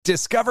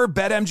Discover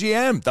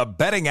BetMGM, the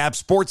betting app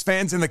sports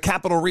fans in the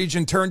capital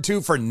region turn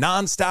to for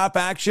nonstop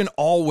action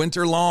all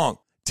winter long.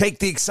 Take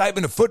the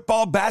excitement of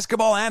football,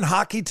 basketball, and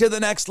hockey to the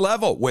next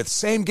level with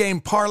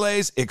same-game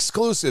parlays,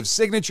 exclusive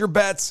signature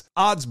bets,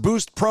 odds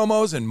boost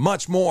promos, and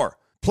much more.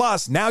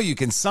 Plus, now you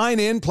can sign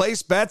in,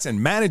 place bets,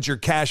 and manage your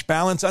cash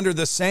balance under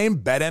the same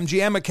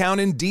BetMGM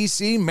account in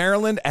D.C.,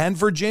 Maryland, and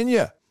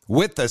Virginia.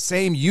 With the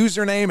same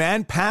username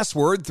and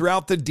password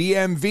throughout the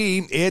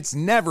DMV, it's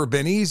never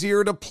been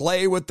easier to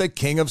play with the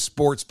king of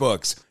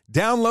sportsbooks.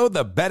 Download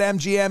the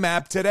BetMGM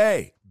app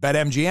today.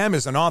 BetMGM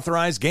is an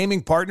authorized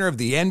gaming partner of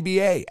the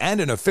NBA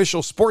and an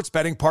official sports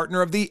betting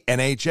partner of the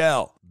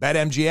NHL.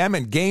 BetMGM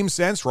and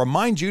GameSense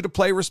remind you to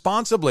play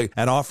responsibly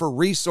and offer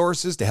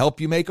resources to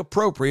help you make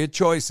appropriate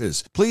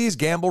choices. Please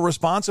gamble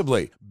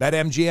responsibly.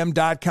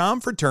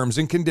 BetMGM.com for terms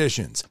and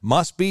conditions.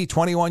 Must be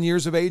 21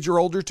 years of age or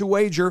older to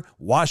wager.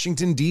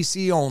 Washington,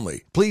 D.C.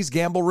 only. Please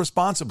gamble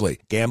responsibly.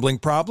 Gambling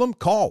problem?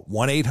 Call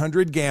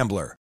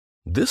 1-800-GAMBLER.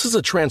 This is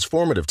a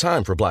transformative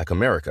time for Black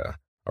America.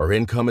 Our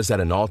income is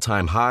at an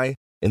all-time high,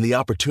 and the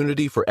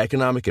opportunity for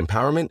economic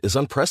empowerment is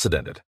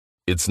unprecedented.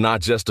 It's not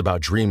just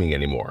about dreaming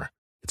anymore.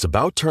 It's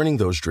about turning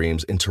those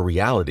dreams into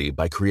reality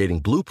by creating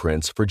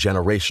blueprints for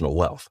generational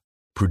wealth.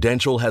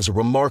 Prudential has a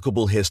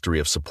remarkable history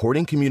of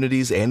supporting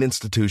communities and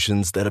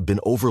institutions that have been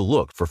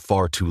overlooked for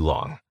far too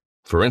long.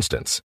 For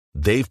instance,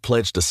 they've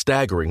pledged a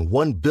staggering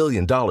 $1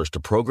 billion to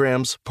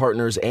programs,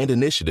 partners, and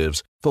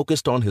initiatives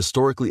focused on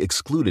historically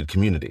excluded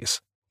communities.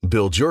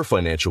 Build your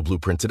financial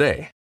blueprint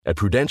today at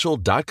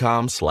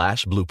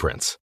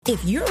prudential.com/blueprints.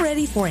 If you're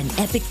ready for an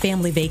epic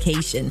family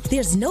vacation,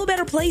 there's no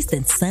better place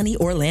than sunny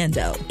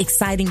Orlando.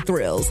 Exciting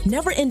thrills,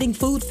 never-ending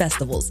food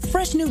festivals,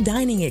 fresh new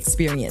dining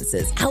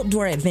experiences,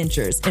 outdoor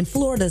adventures, and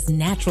Florida's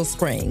natural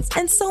springs,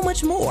 and so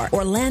much more.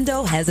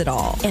 Orlando has it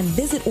all. And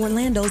Visit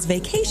Orlando's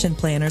vacation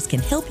planners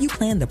can help you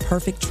plan the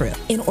perfect trip.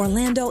 In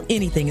Orlando,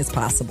 anything is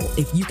possible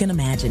if you can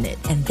imagine it.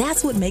 And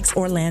that's what makes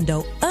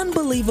Orlando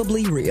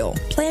unbelievably real.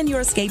 Plan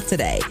your escape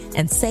today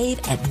and save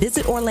at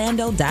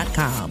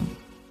visitorlando.com.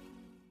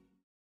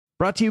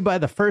 Brought to you by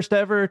the first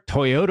ever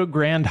Toyota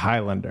Grand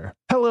Highlander.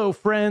 Hello,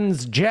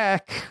 friends.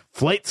 Jack,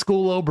 Flight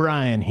School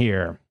O'Brien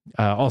here,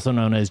 also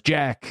known as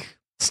Jack.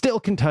 Still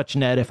can touch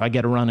net if I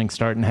get a running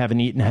start and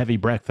haven't eaten heavy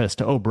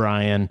breakfast.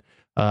 O'Brien,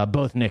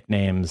 both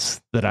nicknames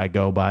that I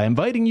go by.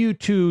 Inviting you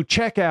to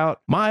check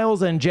out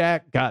Miles and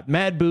Jack Got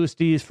Mad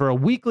Boosties for a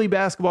weekly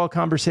basketball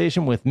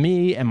conversation with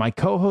me and my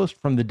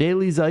co-host from the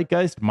Daily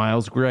Zeitgeist,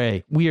 Miles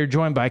Gray. We are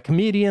joined by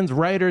comedians,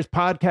 writers,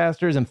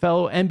 podcasters, and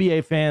fellow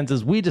NBA fans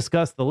as we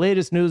discuss the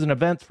latest news and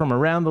events from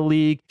around the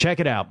league.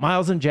 Check it out.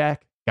 Miles and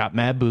Jack Got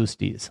Mad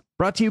Boosties.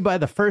 Brought to you by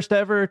the first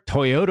ever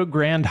Toyota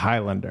Grand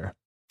Highlander.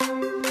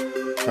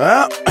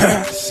 Well,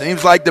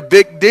 seems like the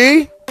Big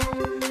D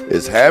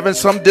is having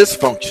some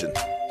dysfunction.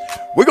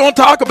 We're going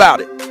to talk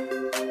about it.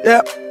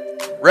 Yep.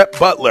 Rhett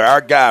Butler,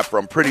 our guy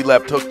from Pretty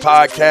Left Hook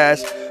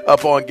Podcast,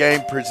 Up On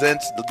Game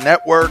Presents the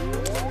network.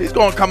 He's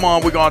going to come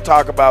on. We're going to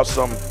talk about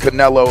some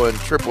Canelo and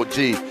Triple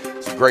G.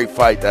 It's a great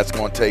fight that's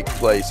going to take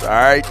place, all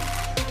right?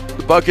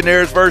 The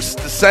Buccaneers versus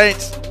the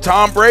Saints.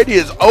 Tom Brady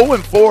is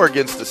 0-4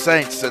 against the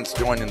Saints since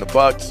joining the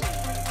Bucs.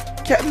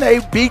 Can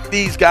they beat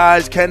these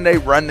guys? Can they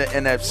run the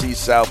NFC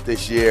South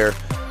this year?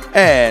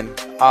 And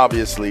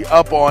obviously,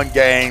 up on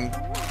game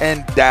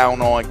and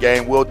down on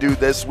game. We'll do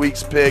this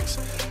week's picks.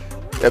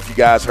 If you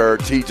guys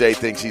heard, TJ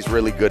thinks he's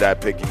really good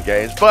at picking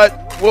games.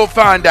 But we'll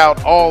find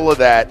out all of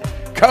that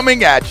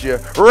coming at you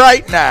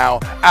right now,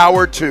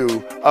 hour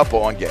 2, up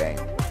on game.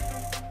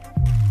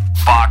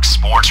 Fox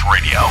Sports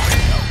Radio.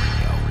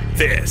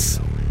 This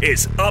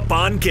is Up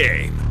on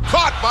Game.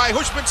 Caught by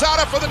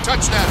Hushmanzada for the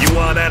touchdown. You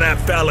want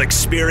NFL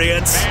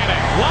experience?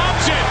 Manning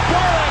lobs it.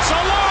 Burris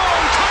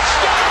alone.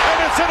 Touchdown.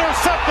 And it's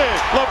intercepted.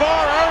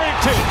 LeVar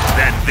Arrington.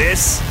 Then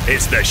this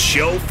is the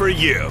show for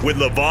you with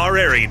LeVar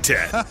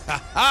Arrington.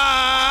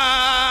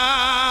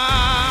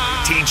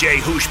 TJ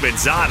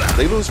Hushmanzada.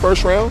 They lose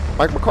first round,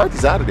 Mike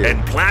McCarthy's out of there.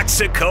 And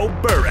Plaxico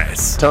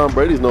Burress. Tom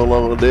Brady's no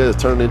longer there.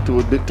 It's turned into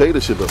a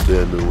dictatorship up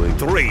there in New England.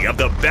 3 of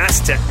the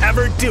best to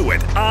ever do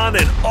it on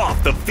and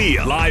off the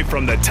field. Live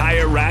from the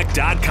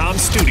TireRack.com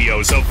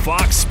studios of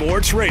Fox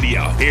Sports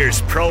Radio.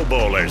 Here's Pro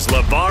Bowlers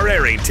LeVar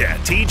Arrington,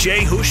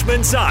 TJ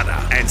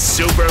Hushmanzada, and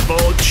Super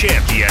Bowl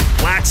champion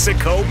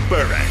Plaxico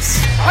Burress.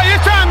 Hey,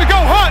 it's time to go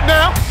hunt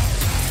now.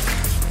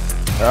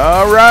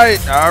 All right.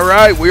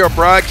 We are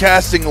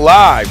broadcasting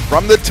live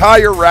from the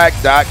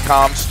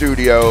TireRack.com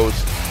studios.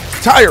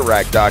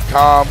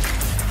 TireRack.com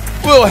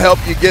will help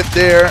you get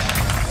there.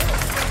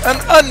 An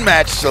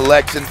unmatched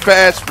selection,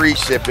 fast free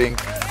shipping,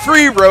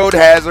 free road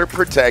hazard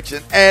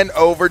protection, and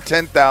over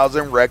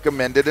 10,000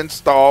 recommended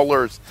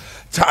installers.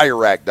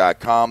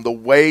 TireRack.com, the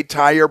way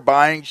tire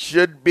buying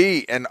should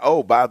be. And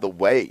oh, by the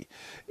way,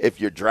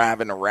 if you're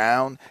driving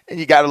around and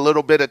you got a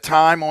little bit of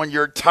time on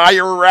your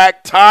Tire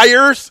Rack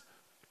tires,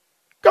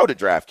 go to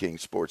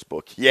DraftKings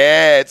Sportsbook.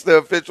 Yeah, it's the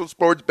official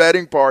sports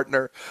betting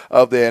partner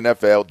of the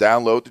NFL.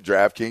 Download the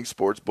DraftKings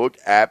Sportsbook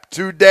app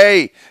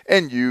today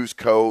and use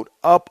code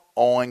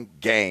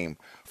UPONGAME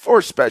for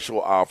a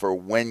special offer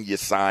when you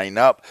sign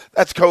up.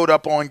 That's code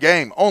Up On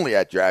Game, only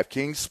at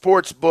DraftKings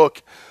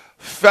Sportsbook.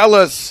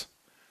 Fellas,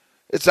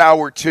 it's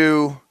hour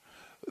 2.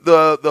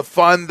 The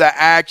fun, the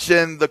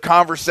action, the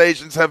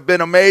conversations have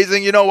been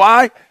amazing. You know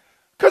why?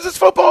 Because it's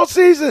football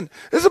season.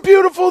 It's a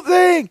beautiful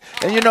thing.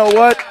 And you know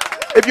what?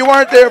 If you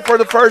weren't there for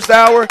the first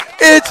hour,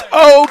 it's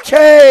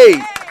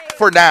okay.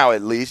 For now,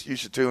 at least, you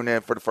should tune in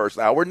for the first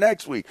hour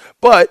next week.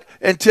 But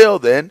until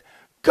then,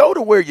 go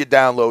to where you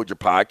download your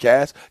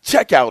podcast,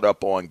 check out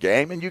Up On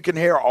Game, and you can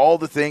hear all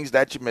the things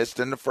that you missed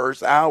in the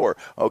first hour,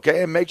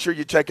 okay? And make sure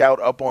you check out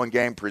Up On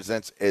Game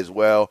Presents as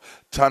well.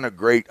 Ton of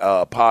great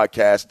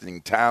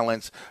podcasting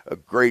talents, a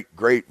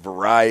great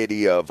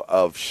variety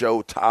of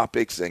show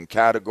topics and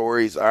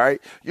categories, all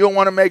right? You'll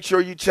want to make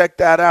sure you check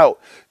that out.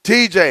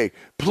 TJ,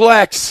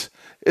 Plex,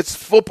 it's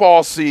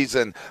football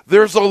season.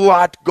 There's a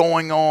lot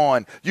going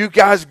on. You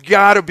guys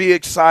got to be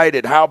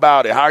excited. How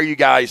about it? How are you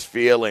guys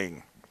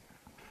feeling?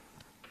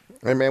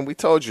 Hey, man, we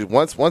told you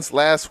once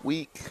last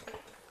week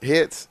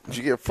hits,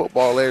 you get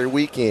football every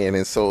weekend,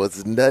 and so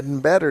it's nothing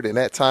better than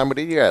that time of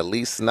the year, at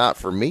least not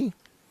for me.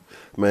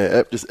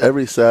 Man, just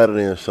every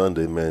Saturday and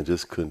Sunday, man,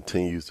 just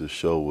continues to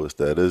show us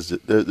that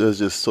there's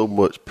just so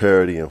much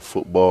parity in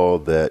football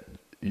that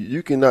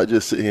you cannot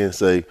just sit here and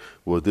say,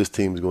 well, this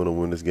team is going to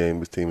win this game,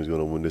 this team is going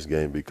to win this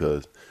game,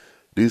 because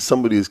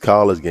some of these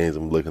college games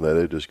I'm looking at,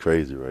 they're just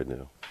crazy right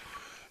now.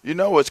 You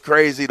know what's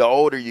crazy? The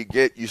older you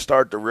get, you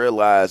start to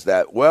realize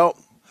that, well,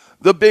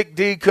 the Big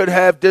D could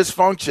have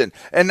dysfunction.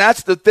 And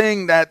that's the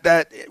thing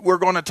that we're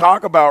going to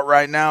talk about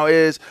right now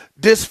is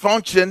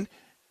dysfunction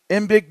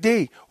in Big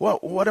D. Well,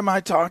 what am I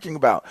talking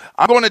about?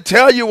 I'm going to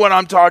tell you what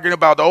I'm talking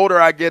about. The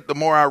older I get, the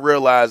more I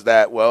realize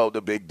that, well,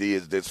 the Big D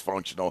is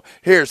dysfunctional.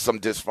 Here's some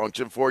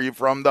dysfunction for you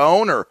from the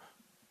owner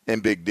in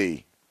Big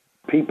D.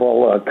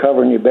 People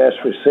covering your best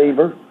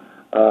receiver,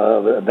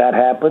 that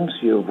happens.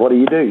 What do?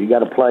 You got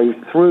to play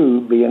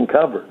through being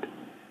covered.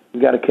 You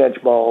got to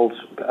catch balls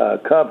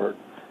covered.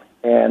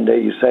 And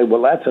you say,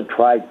 well, that's a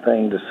trite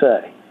thing to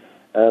say.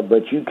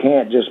 But you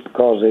can't, just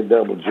because they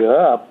doubled you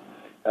up,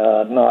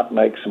 not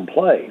make some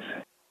plays.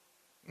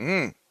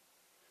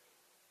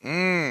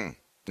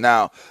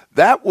 Now,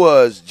 that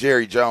was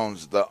Jerry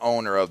Jones, the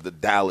owner of the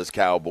Dallas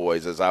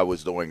Cowboys, as I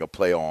was doing a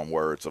play on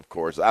words, of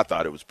course. I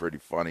thought it was pretty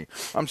funny.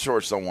 I'm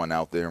sure someone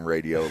out there in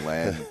radio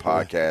land,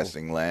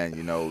 podcasting land,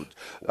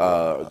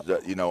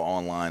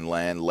 online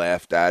land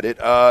laughed at it.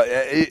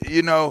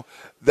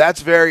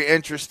 That's very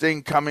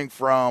interesting coming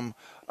from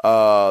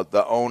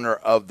the owner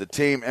of the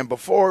team. And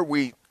before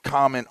we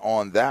comment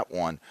on that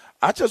one,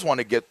 I just want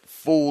to get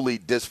fully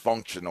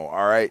dysfunctional,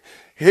 all right?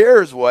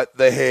 Here's what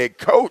the head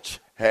coach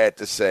had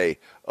to say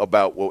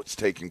about what's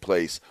taking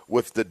place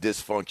with the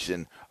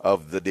dysfunction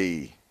of the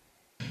D.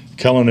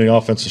 Kellen and the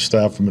offensive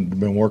staff have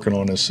been working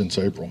on this since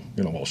April.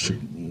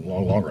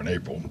 Longer than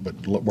April, but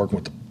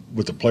working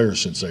with the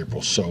players since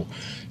April. So,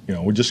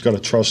 we just got to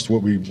trust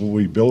what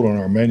we build on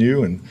our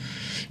menu, and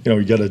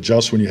you got to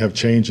adjust when you have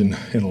change in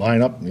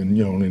lineup,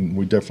 and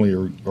we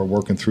definitely are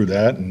working through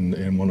that,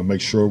 and want to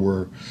make sure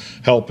we're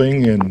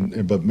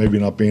helping, but maybe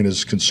not being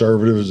as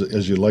conservative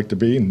as you'd like to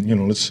be.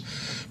 And let's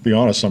be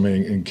honest. I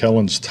mean, in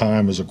Kellen's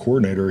time as a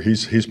coordinator,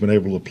 he's been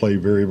able to play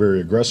very,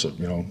 very aggressive.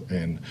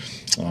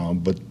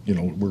 But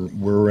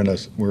we're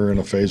in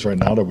a phase right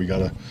now that we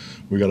gotta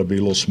be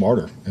a little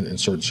smarter in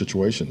certain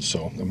situations.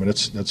 So I mean,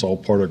 that's all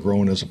part of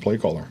growing as a play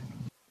caller.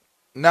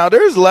 Now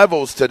there's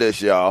levels to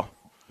this, y'all.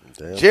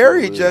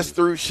 Jerry just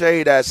threw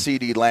shade at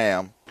CeeDee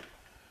Lamb.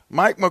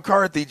 Mike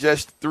McCarthy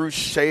just threw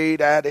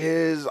shade at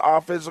his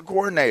offensive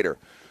coordinator.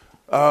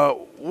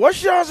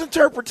 What's y'all's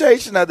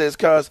interpretation of this?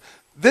 Because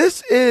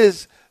this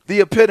is the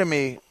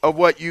epitome of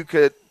what you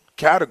could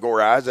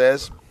categorize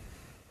as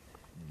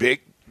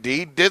Big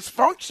D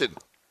dysfunction.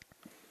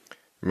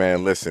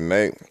 Man, listen,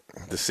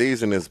 the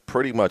season is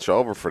pretty much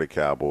over for the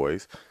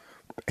Cowboys,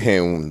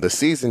 and the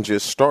season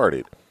just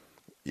started.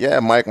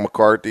 Yeah, Mike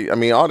McCarthy. I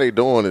mean, all they're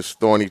doing is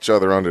throwing each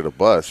other under the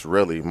bus,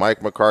 really.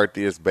 Mike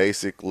McCarthy is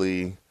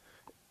basically,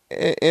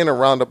 in a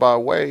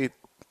roundabout way,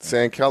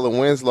 saying Kellen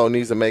Winslow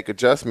needs to make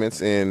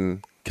adjustments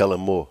in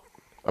Kellen Moore.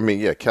 I mean,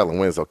 yeah, Kellen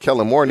Winslow.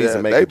 Kellen Moore needs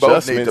to make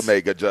adjustments. They both need to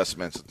make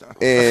adjustments.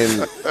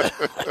 And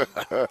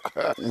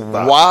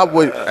why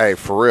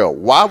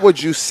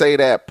would you say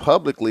that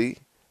publicly?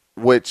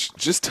 Which,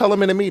 just tell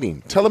them in a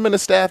meeting. Tell them in a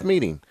staff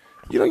meeting.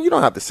 You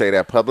don't have to say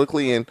that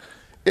publicly. And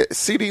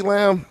CeeDee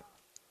Lamb,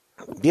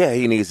 yeah,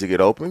 he needs to get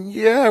open.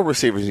 Yeah,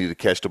 receivers need to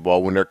catch the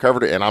ball when they're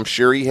covered. And I'm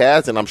sure he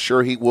has, and I'm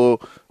sure he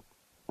will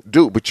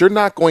do. But you're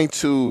not going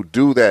to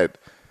do that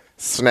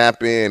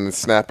snap in and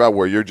snap out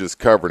where you're just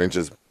covered and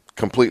just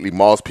completely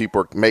maul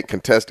people or make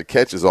contested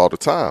catches all the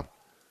time.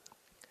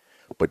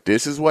 But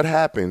this is what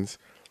happens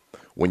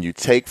when you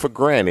take for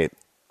granted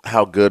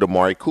how good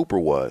Amari Cooper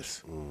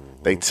was.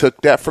 They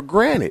took that for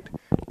granted.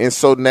 And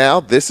so now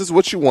this is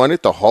what you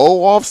wanted. The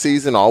whole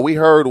offseason, all we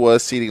heard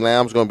was CeeDee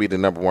Lamb's going to be the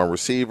number one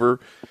receiver.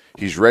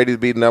 He's ready to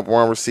be the number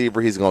one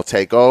receiver. He's going to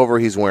take over.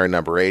 He's wearing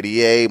number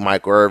 88,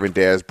 Michael Irvin,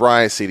 Dez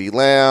Bryant, CeeDee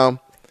Lamb.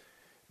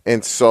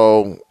 And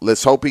so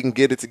let's hope he can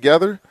get it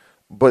together.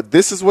 But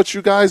this is what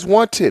you guys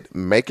wanted.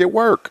 Make it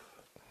work.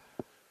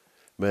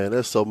 Man,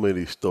 there's so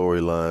many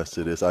storylines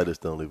to this. I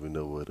just don't even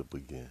know where to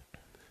begin.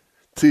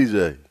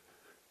 TJ,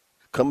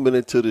 coming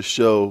into the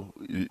show,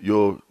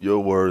 your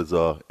words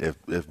are,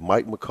 if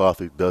Mike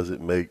McCarthy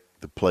doesn't make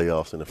the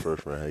playoffs in the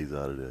first round, he's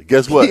out of there.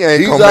 Guess what?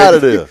 He's out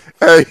of there.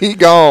 Hey, he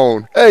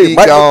gone. Hey,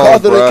 Mike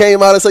McCarthy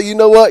came out and said, you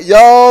know what?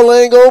 Y'all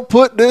ain't going to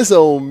put this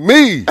on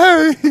me.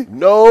 Hey.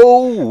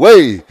 No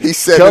way. He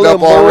set it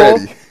up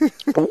already.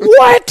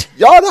 What?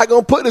 Y'all not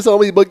going to put this on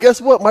me. But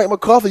guess what, Mike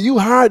McCarthy? You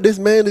hired this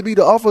man to be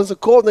the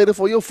offensive coordinator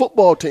for your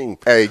football team.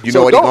 Hey, you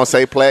know what he's going to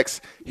say, Plex?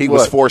 He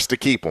was forced to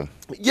keep him.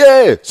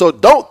 Yeah. So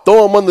don't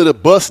throw him under the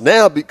bus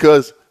now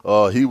because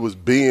he was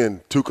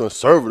being too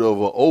conservative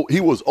or he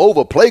was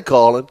over play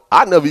calling.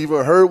 I never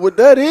even heard what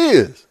that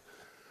is.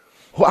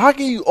 Well, how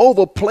can you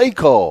over play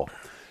call?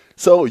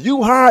 So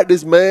you hired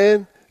this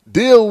man.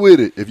 Deal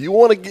with it. If you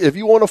want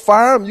to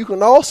fire him, you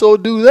can also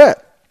do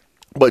that.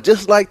 But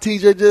just like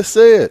TJ just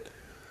said,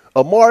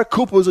 Amari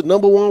Cooper is the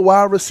number one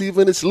wide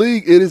receiver in this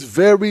league. It is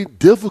very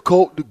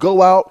difficult to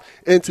go out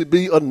and to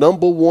be a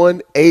number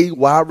 1A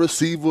wide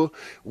receiver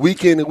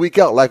week in and week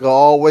out. Like I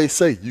always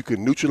say, you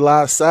can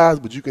neutralize size,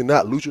 but you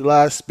cannot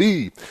neutralize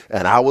speed.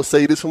 And I will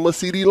say this from a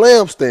CeeDee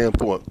Lamb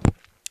standpoint.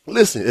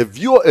 Listen, if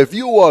you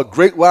are a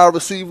great wide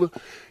receiver,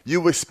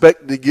 you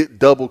expect to get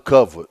double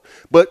covered.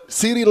 But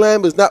CeeDee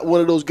Lamb is not one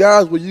of those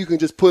guys where you can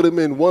just put him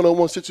in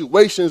one-on-one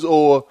situations,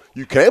 or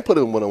you can put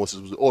him in one-on-one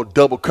situations or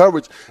double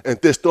coverage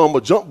and just throw him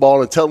a jump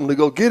ball and tell him to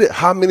go get it.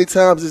 How many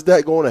times is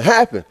that going to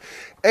happen?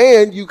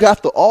 And you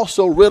got to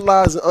also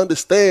realize and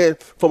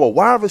understand from a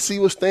wide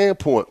receiver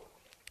standpoint,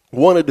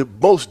 one of the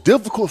most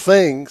difficult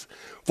things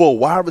for a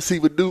wide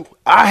receiver to do,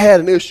 I had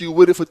an issue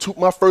with it for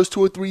my first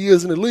 2 or 3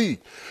 years in the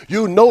league.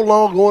 You're no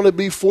longer going to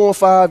be 4 or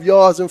 5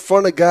 yards in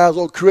front of guys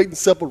or creating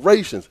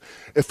separations.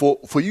 And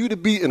for you to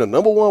be in a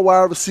number one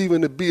wide receiver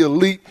and to be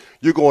elite,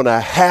 you're going to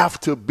have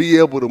to be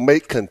able to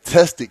make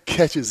contested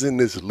catches in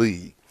this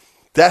league.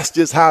 That's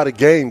just how the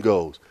game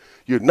goes.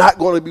 You're not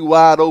going to be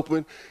wide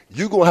open.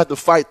 You're going to have to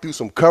fight through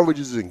some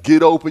coverages and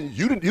get open.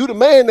 You the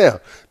man now.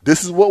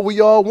 This is what we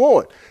all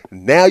want.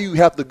 Now you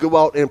have to go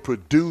out and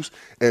produce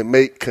and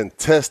make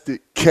contested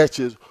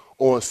catches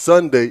on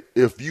Sunday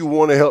if you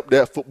want to help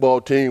that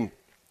football team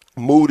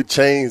move the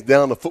chains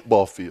down the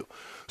football field.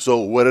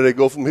 So where do they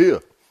go from here?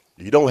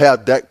 You don't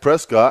have Dak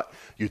Prescott.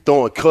 You're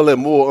throwing Kellen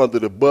Moore under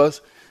the bus.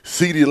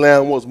 CeeDee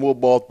Lamb wants more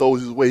ball throws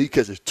his way. He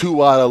catches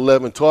 2 out of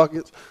 11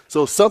 targets.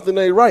 So something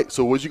ain't right.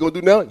 So what you going to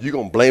do now? You're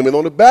going to blame it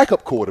on the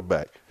backup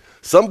quarterback.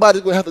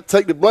 Somebody's going to have to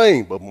take the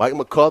blame. But Mike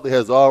McCarthy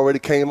has already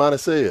came out and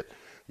said,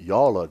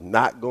 y'all are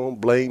not going to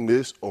blame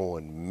this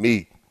on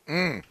me.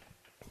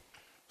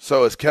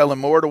 So is Kellen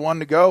Moore the one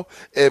to go?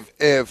 If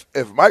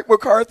Mike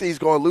McCarthy's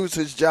going to lose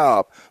his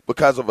job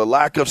because of a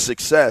lack of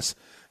success,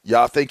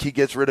 y'all think he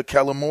gets rid of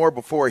Kellen Moore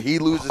before he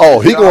loses his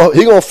job? He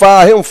gonna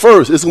fire him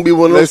first. It's going to be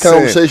one of those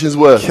conversations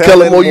where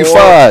Kellen Moore, you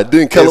fired.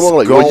 Then Kellen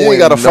Moore like, well, you ain't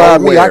got to fire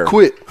me. I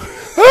quit.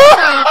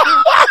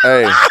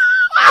 Hey,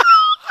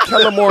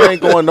 Kellen Moore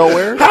ain't going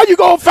nowhere. How you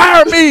going to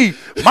fire me,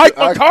 Mike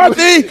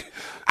McCarthy?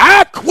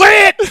 I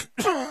quit.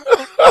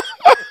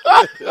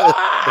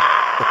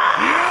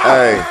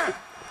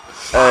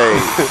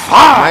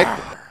 Hey,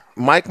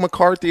 Mike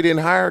McCarthy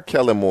didn't hire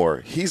Kellen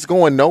Moore. He's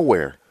going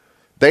nowhere.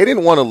 They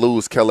didn't want to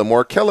lose Kellen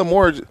Moore. Kellen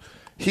Moore,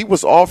 he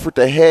was offered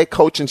the head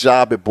coaching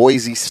job at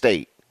Boise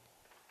State.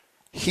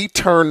 He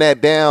turned that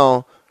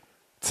down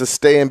to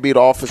stay and be the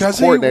offensive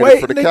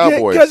coordinator for the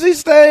Cowboys. Because he's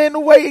staying to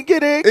wait and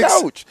get head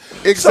coach.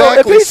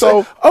 Exactly.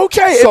 So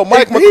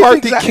Mike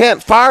McCarthy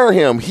can't fire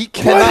him. He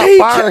cannot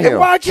fire him.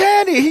 Why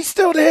can't he? He's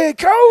still the head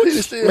coach.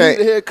 He's still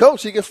the head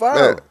coach. He can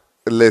fire him.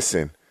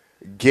 Listen,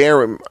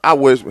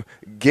 guarantee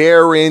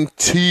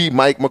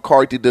Mike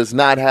McCarthy does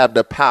not have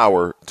the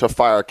power to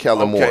fire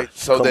Kellen Moore.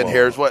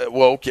 Here's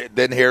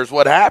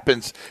what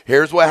happens.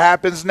 Here's what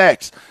happens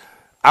next.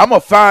 I'm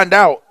going to find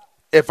out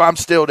if I'm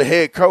still the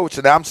head coach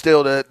and I'm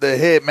still the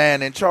head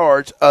man in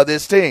charge of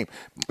this team.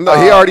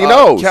 No, he already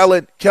knows.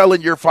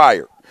 Kellen, you're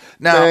fired.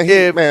 Now,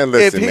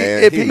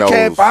 if he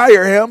can't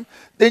fire him,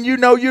 then you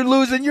know you're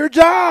losing your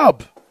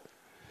job.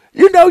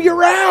 You know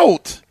you're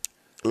out.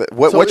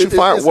 Where are you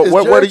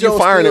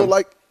firing him?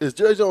 Is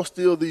Jerry Jones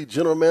still the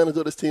general manager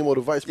of this team or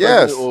the vice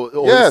president or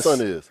his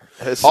son is?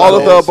 All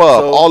of the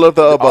above. All of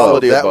the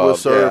above. That would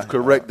serve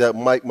correct that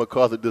Mike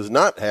McCarthy does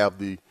not have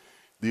the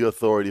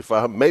authority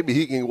for him. Maybe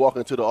he can walk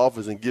into the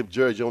office and give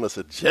Jerry Jones a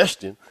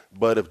suggestion,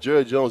 but if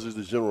Jerry Jones is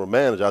the general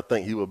manager, I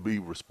think he would be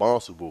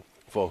responsible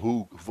for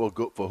who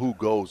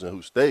goes and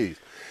who stays.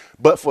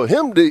 But for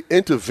him to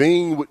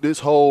intervene with this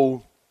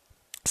whole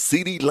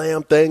CeeDee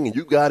Lamb thing and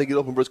you got to get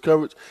open versus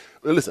coverage,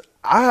 listen,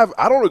 I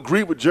don't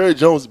agree with Jerry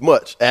Jones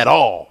much at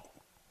all,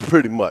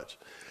 pretty much.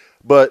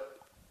 But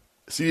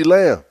CeeDee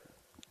Lamb,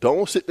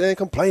 don't sit there and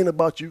complain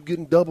about you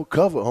getting double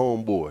covered,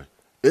 homeboy.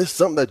 It's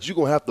something that you're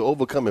going to have to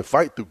overcome and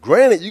fight through.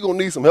 Granted, you're going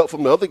to need some help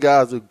from the other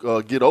guys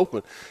to get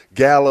open,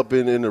 Gallup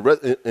and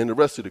the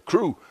rest of the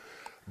crew.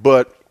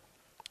 But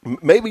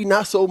maybe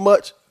not so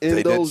much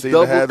in those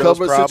double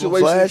cover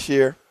situations. Last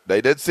year. They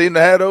did seem to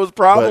have those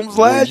problems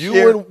last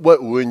year.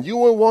 When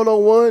you in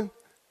one-on-one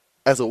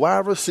as a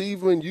wide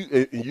receiver and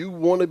you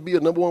want to be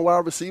a number one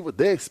wide receiver,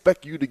 they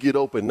expect you to get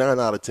open 9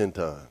 out of 10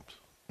 times.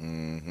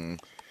 Mm-hmm.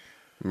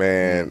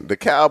 Man, the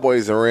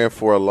Cowboys are in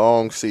for a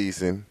long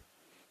season.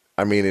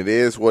 I mean, it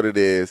is what it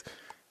is.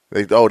 We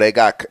have all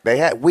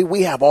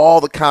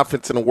the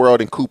confidence in the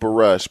world in Cooper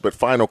Rush, but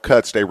final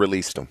cuts, they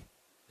released him.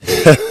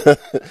 You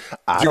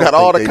got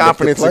all the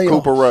confidence in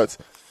Cooper Rush.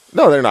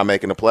 No, they're not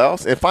making the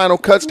playoffs. In final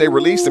cuts, they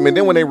released him, and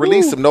then when they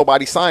released him,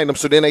 nobody signed him.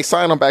 So then they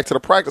signed him back to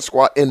the practice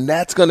squad, and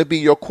that's going to be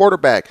your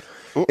quarterback.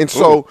 And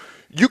so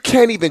you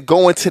can't even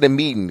go into the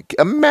meeting.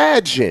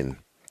 Imagine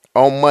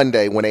on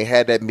Monday when they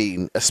had that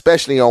meeting,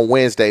 especially on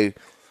Wednesday,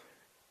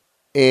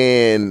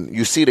 and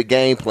you see the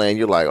game plan,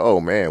 you're like, oh,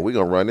 man, we're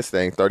going to run this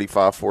thing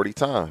 35, 40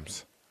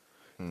 times.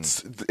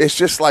 It's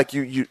just like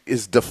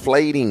it's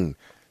deflating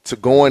to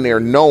go in there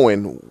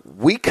knowing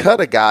we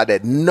cut a guy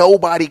that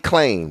nobody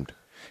claimed,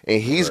 and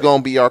he's going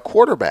to be our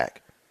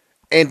quarterback.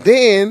 And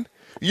then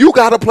you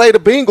got to play the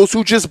Bengals,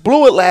 who just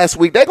blew it last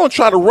week. They're going to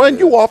try to run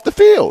you off the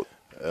field.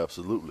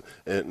 Absolutely.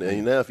 And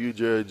now if you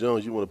Jerry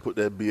Jones, you want to put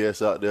that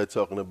BS out there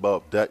talking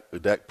about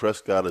Dak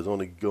Prescott is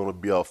only going to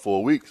be out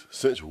 4 weeks.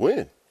 Since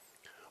when?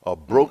 A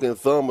broken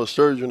thumb, a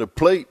surgery in the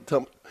plate.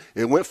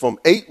 It went from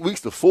 8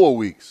 weeks to 4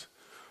 weeks.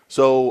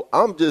 So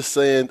I'm just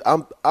saying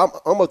I'm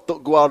going to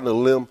go out on a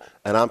limb,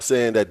 and I'm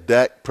saying that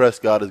Dak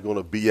Prescott is going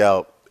to be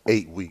out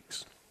 8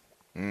 weeks.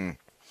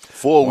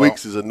 4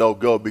 weeks is a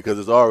no-go because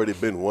it's already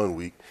been 1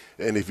 week.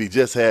 And if he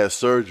just has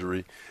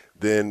surgery,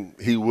 then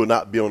he will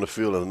not be on the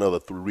field in another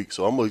 3 weeks.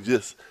 So I'm going to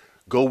just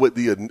go with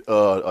the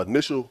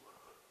initial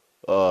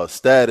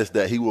status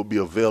that he will be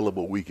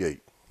available week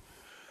 8.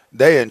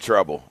 They in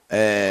trouble.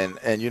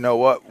 And you know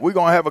what? We're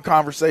going to have a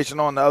conversation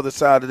on the other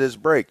side of this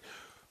break.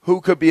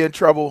 Who could be in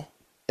trouble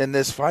in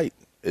this fight?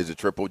 Is it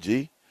Triple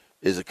G?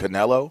 Is it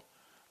Canelo?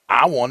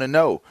 I want to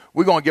know.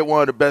 We're going to get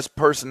one of the best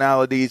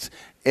personalities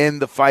in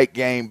the fight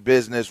game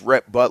business,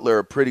 Rhett Butler,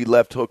 a Pretty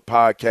Left Hook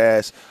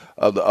podcast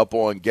of the Up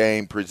On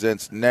Game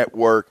Presents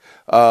Network.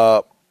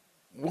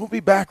 We'll be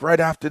back right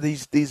after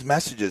these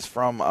messages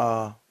from,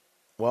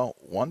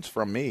 one's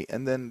from me,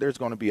 and then there's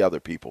going to be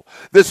other people.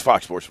 This is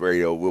Fox Sports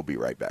Radio. We'll be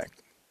right back.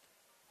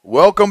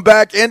 Welcome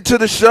back into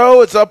the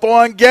show. It's Up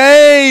On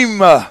Game.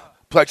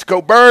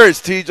 Plexico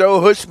Burrs, T.J.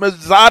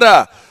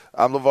 Hushmanzada.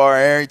 I'm LeVar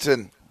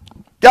Arrington.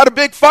 Got a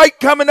big fight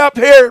coming up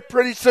here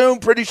pretty soon,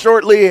 pretty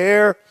shortly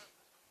here.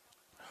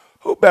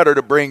 Who better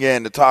to bring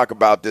in to talk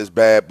about this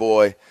bad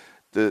boy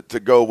to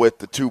go with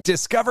the two?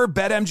 Discover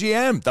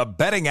BetMGM, the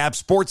betting app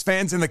sports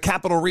fans in the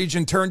capital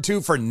region turn to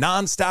for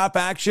nonstop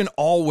action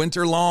all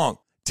winter long.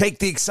 Take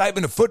the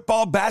excitement of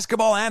football,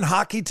 basketball, and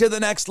hockey to the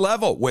next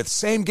level with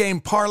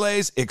same-game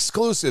parlays,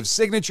 exclusive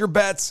signature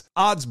bets,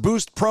 odds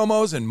boost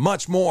promos, and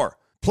much more.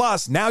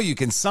 Plus, now you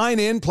can sign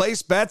in,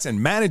 place bets,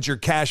 and manage your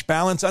cash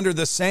balance under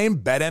the same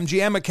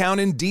BetMGM account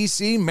in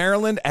D.C.,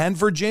 Maryland, and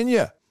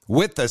Virginia.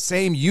 With the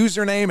same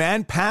username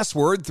and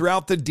password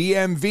throughout the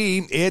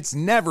DMV, it's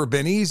never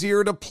been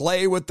easier to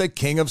play with the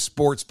king of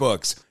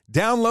sportsbooks.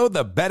 Download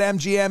the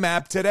BetMGM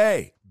app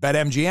today.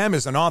 BetMGM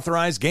is an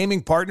authorized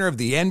gaming partner of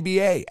the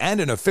NBA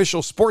and an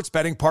official sports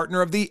betting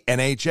partner of the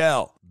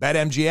NHL.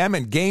 BetMGM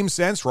and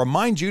GameSense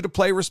remind you to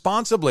play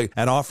responsibly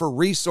and offer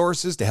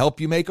resources to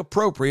help you make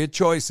appropriate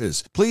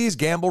choices. Please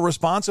gamble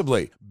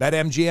responsibly.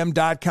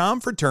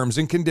 BetMGM.com for terms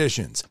and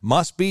conditions.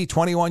 Must be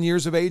 21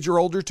 years of age or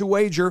older to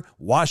wager.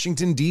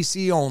 Washington,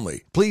 D.C.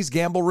 only. Please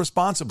gamble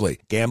responsibly.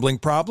 Gambling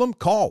problem?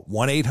 Call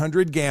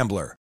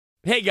 1-800-GAMBLER.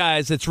 Hey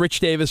guys, it's Rich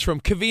Davis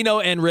from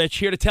Covino and Rich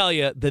here to tell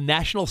you the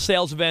national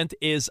sales event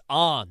is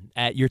on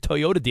at your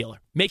Toyota dealer,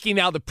 making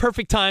now the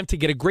perfect time to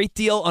get a great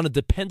deal on a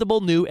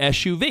dependable new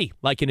SUV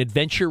like an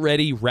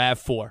adventure-ready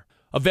RAV4.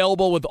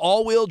 Available with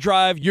all-wheel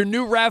drive, your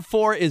new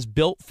RAV4 is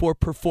built for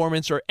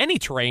performance or any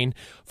terrain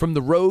from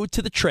the road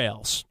to the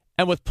trails.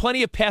 And with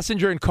plenty of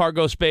passenger and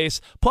cargo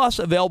space, plus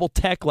available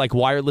tech like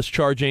wireless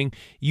charging,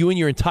 you and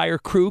your entire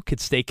crew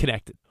could stay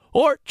connected.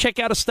 Or check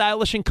out a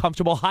stylish and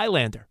comfortable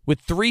Highlander with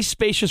 3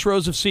 spacious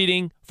rows of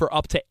seating for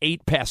up to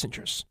 8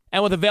 passengers.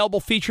 And with available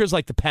features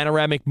like the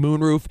panoramic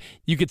moonroof,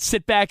 you could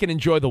sit back and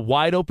enjoy the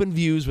wide-open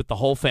views with the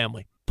whole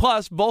family.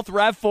 Plus, both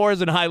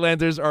RAV4s and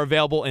Highlanders are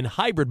available in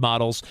hybrid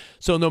models,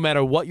 so no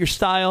matter what your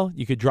style,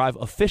 you could drive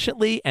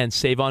efficiently and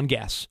save on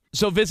gas.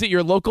 So visit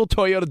your local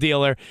Toyota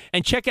dealer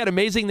and check out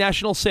amazing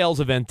national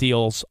sales event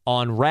deals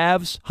on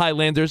RAVs,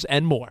 Highlanders,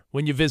 and more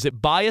when you visit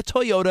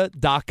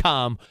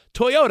buyatoyota.com.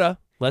 Toyota,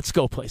 let's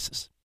go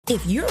places.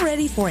 If you're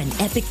ready for an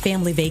epic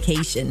family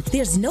vacation,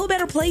 there's no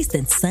better place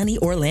than sunny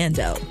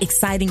Orlando.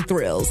 Exciting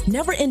thrills,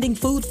 never-ending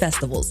food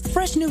festivals,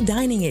 fresh new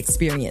dining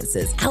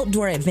experiences,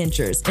 outdoor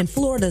adventures, and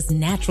Florida's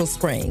natural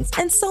springs,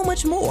 and so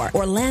much more.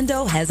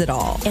 Orlando has it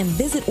all. And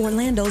Visit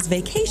Orlando's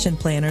vacation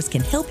planners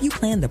can help you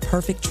plan the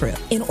perfect trip.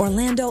 In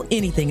Orlando,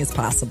 anything is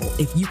possible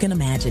if you can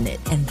imagine it.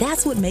 And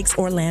that's what makes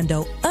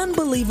Orlando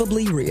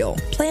unbelievably real.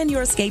 Plan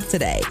your escape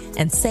today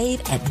and save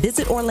at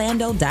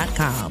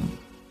visitorlando.com.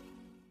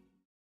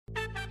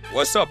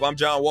 What's up? I'm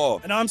John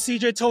Wall. And I'm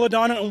CJ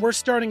Toledano, and we're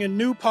starting a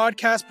new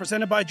podcast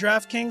presented by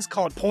DraftKings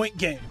called Point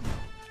Game.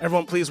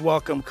 Everyone, please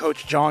welcome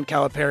Coach John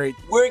Calipari.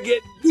 We're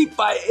getting beat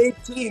by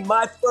 18.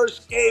 My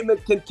first game in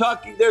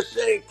Kentucky, they're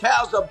saying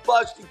Cal's a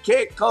bust. He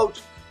can't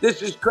coach.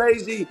 This is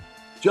crazy.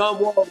 John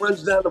Wall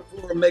runs down the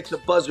floor and makes a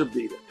buzzer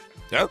beater.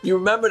 Yep. You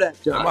remember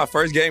that, John? That's my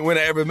first game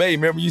winner I ever made.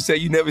 Remember you said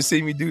you never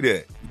see me do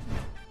that.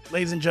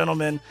 Ladies and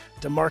gentlemen,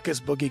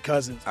 DeMarcus Boogie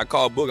Cousins. I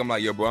called Boog. I'm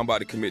like, yo, bro, I'm about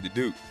to commit to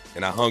Duke.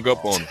 And I hung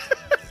up on him.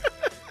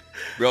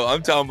 Bro,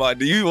 I'm talking about,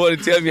 do you want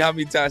to tell me how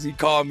many times he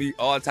called me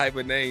all type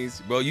of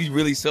names? Bro, you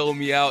really sold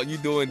me out. You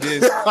doing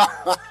this.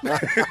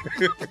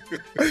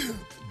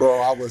 Bro,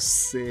 I was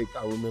sick.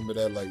 I remember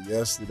that like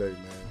yesterday,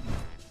 man.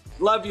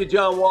 Love you,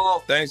 John Wall.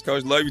 Thanks,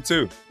 Coach. Love you,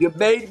 too. You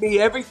made me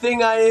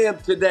everything I am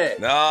today.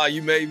 Nah,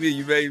 you made me.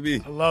 You made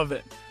me. I love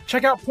it.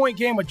 Check out Point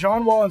Game with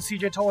John Wall and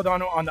CJ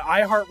Toledano on the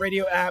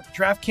iHeartRadio app,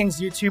 DraftKings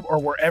YouTube, or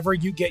wherever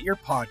you get your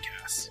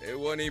podcasts. It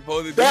wasn't even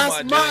supposed to be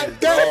That's my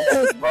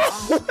game,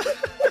 bro.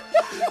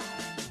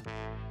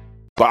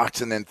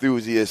 Boxing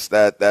enthusiasts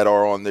that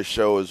are on this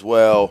show as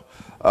well.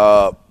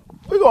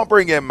 We're going to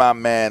bring in my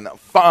man, a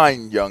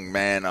fine young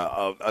man,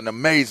 an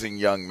amazing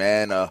young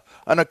man,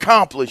 an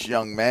accomplished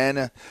young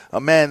man, a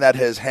man that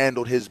has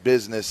handled his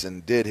business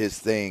and did his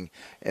thing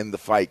in the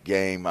fight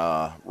game,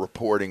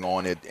 reporting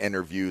on it,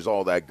 interviews,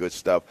 all that good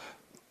stuff.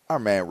 Our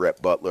man,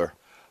 Rhett Butler.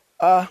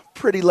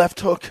 Pretty Left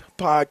Hook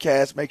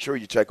podcast. Make sure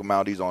you check him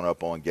out. He's on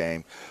Up On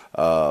Game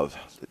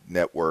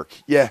Network.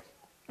 Yeah,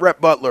 Rhett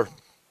Butler.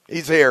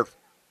 He's here.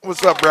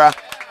 What's up, bro?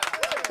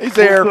 He's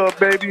here. What's up,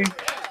 baby?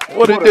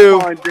 What it do?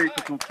 Fine day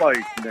for some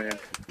fights, man.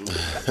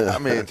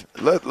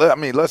 I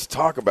mean, let's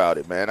talk about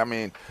it, man. I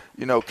mean,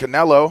 you know,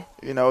 Canelo,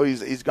 you know,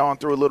 he's gone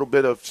through a little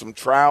bit of some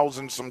trials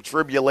and some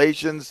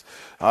tribulations.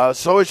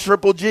 So is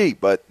Triple G,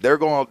 but they're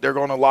going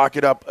to lock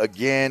it up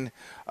again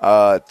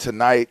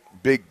tonight.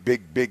 Big,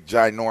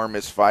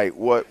 ginormous fight.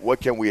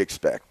 What can we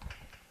expect?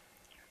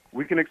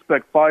 We can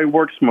expect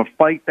fireworks from a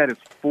fight that is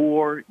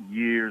 4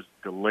 years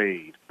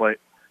delayed, but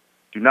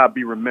do not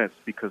be remiss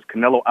because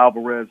Canelo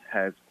Alvarez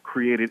has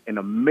created an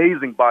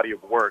amazing body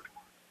of work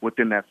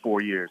within that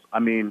 4 years. I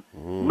mean,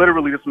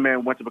 literally this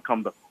man went to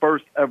become the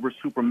first ever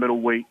super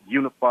middleweight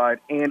unified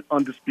and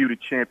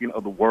undisputed champion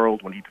of the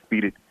world when he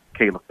defeated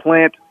Caleb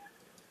Plant.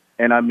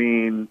 And I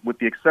mean, with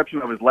the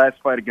exception of his last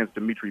fight against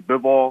Dimitri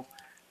Bivol,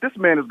 this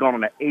man has gone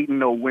on an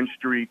 8-0 win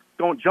streak,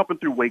 jumping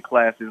through weight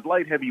classes,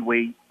 light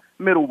heavyweight,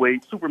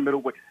 middleweight, super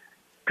middleweight.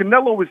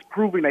 Canelo is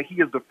proving that he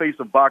is the face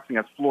of boxing,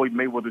 as Floyd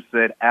Mayweather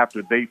said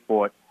after they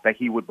fought that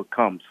he would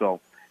become. So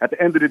at the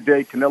end of the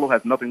day, Canelo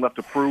has nothing left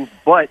to prove.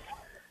 But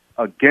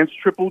against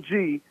Triple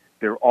G,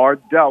 there are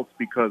doubts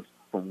because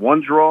from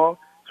one draw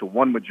to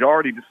one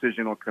majority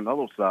decision on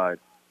Canelo's side,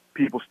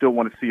 people still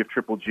want to see if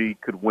Triple G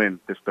could win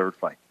this third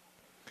fight.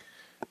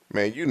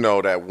 Man, you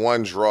know that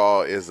one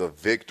draw is a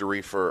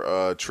victory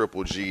for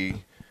Triple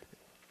G.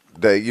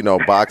 That, you know,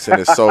 boxing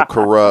is so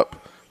corrupt.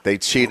 They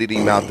cheated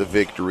him out the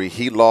victory.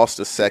 He lost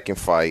the second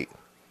fight.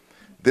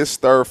 This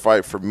third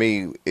fight for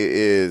me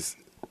is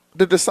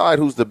to decide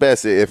who's the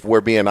best, if we're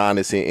being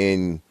honest,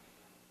 and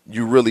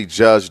you really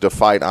judge the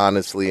fight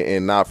honestly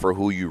and not for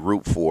who you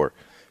root for.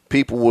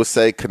 People will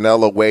say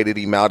Canelo waited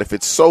him out. If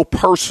it's so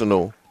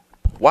personal,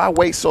 why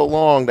wait so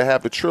long to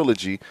have the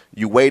trilogy?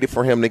 You waited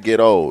for him to get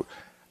old.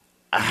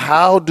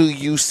 How do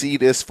you see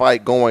this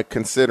fight going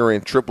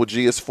considering Triple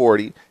G is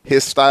 40?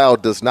 His style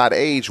does not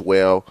age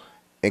well.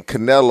 And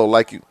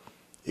Canelo,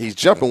 he's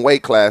jumping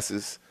weight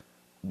classes,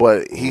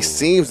 but he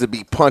seems to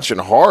be punching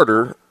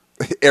harder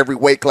every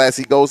weight class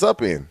he goes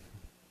up in.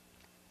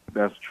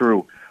 That's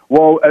true.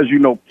 Well, as you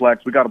know,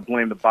 Flex, we got to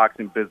blame the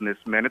boxing business,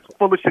 man. It's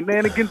full of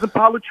shenanigans and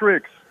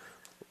politics.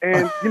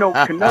 And, you know,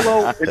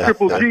 Canelo and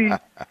Triple G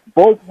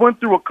both went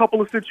through a couple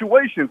of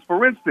situations.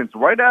 For instance,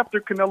 right after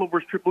Canelo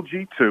versus Triple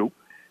G 2,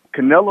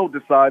 Canelo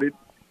decided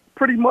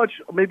pretty much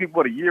maybe,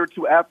 a year or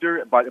two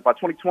after, by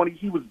 2020,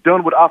 he was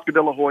done with Oscar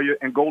De La Hoya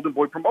and Golden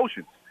Boy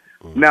Promotions.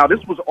 Now, this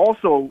was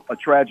also a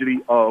tragedy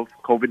of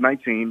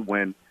COVID-19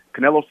 when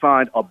Canelo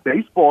signed a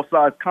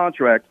baseball-sized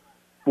contract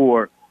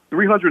for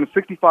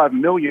 $365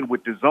 million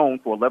with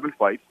DAZN for 11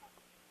 fights.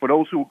 For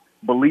those who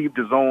believe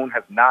DAZN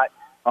has not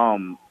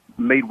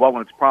made well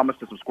on its promise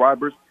to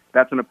subscribers,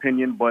 that's an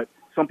opinion, but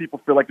some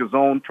people feel like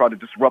DAZN tried to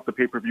disrupt the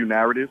pay-per-view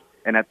narrative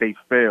and that they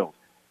failed.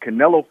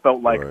 Canelo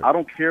felt like, I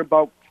don't care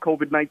about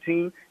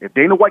COVID-19. If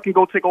Dana White can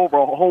go take over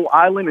a whole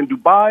island in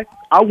Dubai,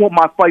 I want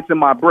my fights and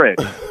my bread.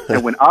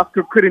 And when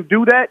Oscar couldn't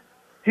do that,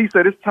 he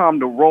said it's time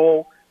to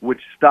roll,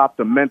 which stopped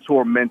the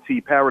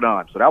mentor-mentee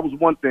paradigm. So that was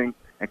one thing,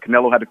 and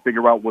Canelo had to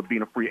figure out what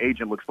being a free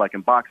agent looks like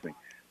in boxing.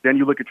 Then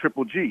you look at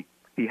Triple G.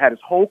 He had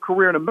his whole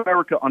career in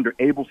America under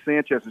Abel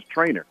Sanchez as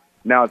trainer.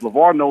 Now, as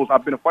LeVar knows,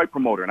 I've been a fight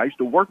promoter, and I used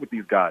to work with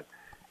these guys.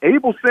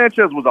 Abel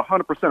Sanchez was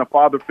 100% a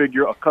father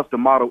figure, a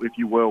custom model, if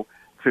you will,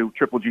 to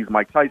Triple G's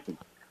Mike Tyson.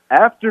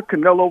 After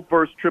Canelo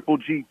versus Triple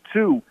G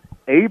 2,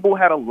 Abel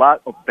had a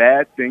lot of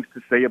bad things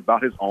to say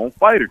about his own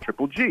fighter,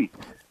 Triple G.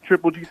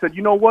 Triple G said,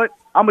 you know what?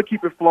 I'm going to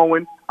keep it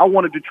flowing. I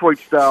want a Detroit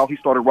style. He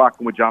started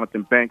rocking with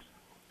Jonathan Banks.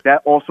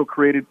 That also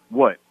created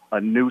what? a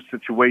new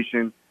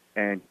situation,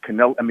 and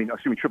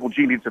Triple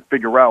G needs to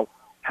figure out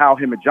how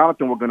him and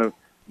Jonathan were going to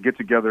get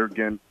together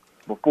again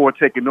before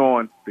taking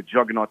on the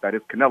juggernaut that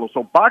is Canelo.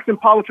 So boxing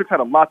politics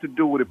had a lot to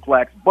do with it,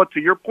 Plax. But to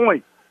your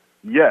point,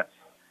 yes,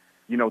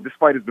 this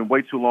fight has been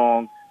way too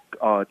long.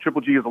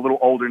 Triple G is a little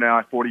older now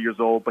at 40 years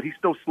old, but he's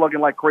still slugging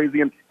like crazy.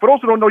 And for those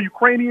who don't know,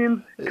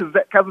 Ukrainians,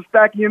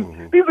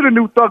 Kazakhstanians, these are the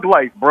new thug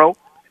life, bro.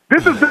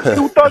 This is the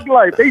new thug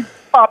life. They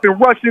popping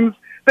Russians.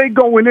 They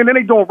going in and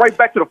they going right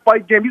back to the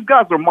fight game. These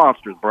guys are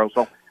monsters, bro.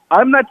 So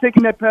I'm not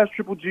taking that past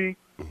Triple G.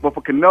 But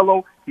for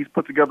Canelo, he's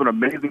put together an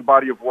amazing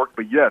body of work.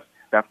 But yes,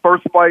 that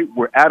first fight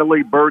where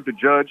Adelaide Bird, the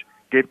judge,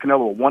 gave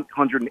Canelo a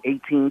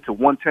 118 to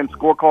 110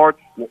 scorecard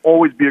will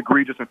always be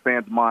egregious in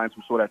fans' minds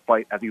who saw that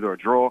fight as either a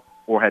draw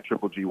or had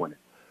Triple G winning.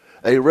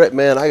 Hey, Rhett,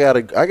 man, I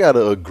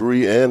gotta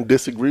agree and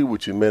disagree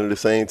with you, man, at the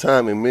same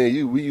time. And,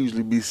 man, we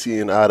usually be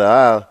seeing eye to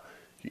eye,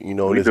 in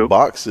this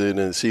boxing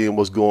and seeing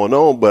what's going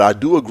on. But I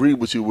do agree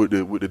with you with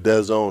the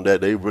DAZN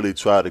that they really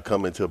try to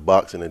come into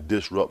boxing and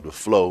disrupt the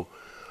flow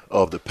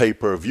of the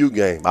pay-per-view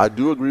game. I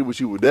do agree with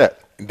you with that.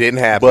 Didn't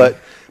happen.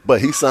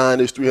 But he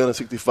signed this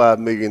 $365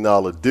 million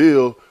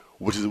deal,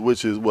 which is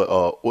what it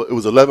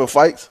was 11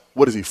 fights.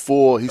 What is he? He's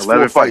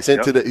 4 fights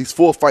into that. He's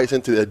 4 fights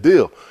into that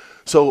deal.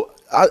 So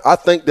I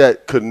think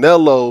that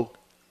Canelo,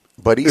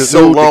 but he's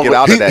sued to get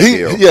out of that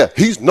deal. Yeah,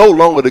 he's no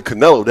longer the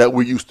Canelo that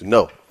we used to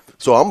know.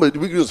 So we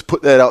can just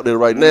put that out there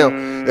right now.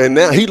 And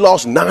now he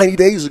lost 90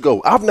 days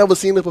ago. I've never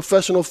seen a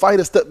professional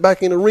fighter step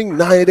back in the ring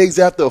 90 days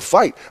after a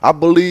fight. I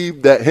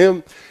believe that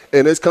him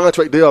and his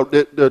contract,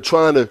 they're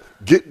trying to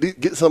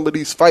get some of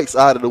these fights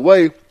out of the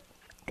way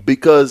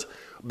because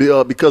of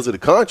the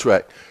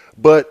contract.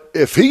 But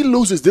if he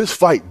loses this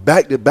fight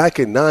back to back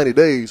in 90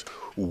 days,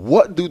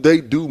 what do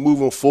they do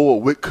moving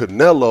forward with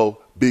Canelo?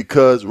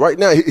 Because right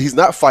now he's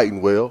not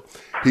fighting well.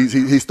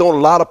 He's throwing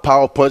a lot of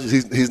power punches.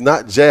 He's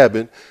not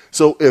jabbing.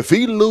 So if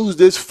he loses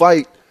this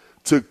fight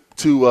to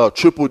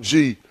Triple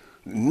G,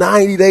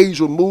 90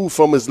 days removed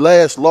from his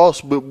last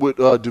loss with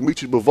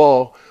Dimitri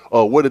Bivol,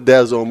 where did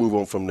DAZN move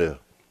on from there?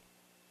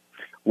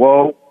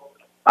 Well,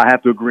 I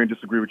have to agree and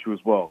disagree with you as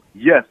well.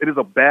 Yes, it is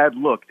a bad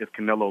look if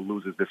Canelo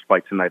loses this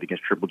fight tonight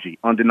against Triple G,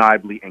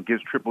 undeniably, and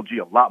gives Triple G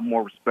a lot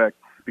more respect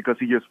because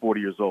he is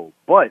 40 years old.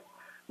 But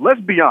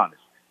let's be honest.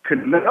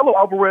 Canelo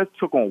Alvarez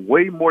took on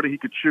way more than he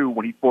could chew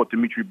when he fought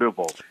Dimitri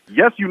Bivol.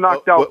 Yes, you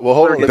knocked out. Well,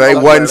 hold on. They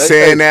wasn't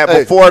saying that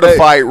before the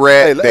fight,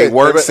 Rhett. They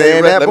weren't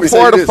saying that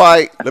before the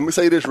fight. Let me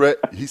say this, Rhett.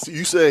 You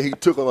said he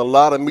took on a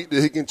lot of meat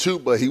that he can chew,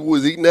 but he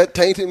was eating that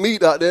tainted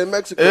meat out there in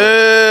Mexico.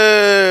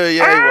 Yeah,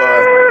 he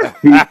was.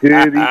 He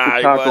did eat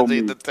the taco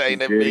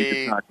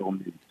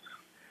meat.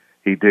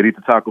 He did eat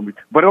the taco meat.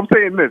 But I'm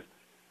saying this.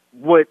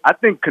 What I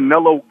think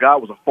Canelo got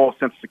was a false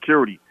sense of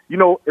security.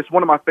 It's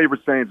one of my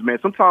favorite sayings, man.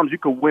 Sometimes you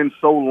can win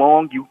so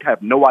long you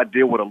have no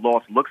idea what a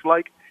loss looks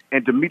like.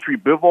 And Dimitri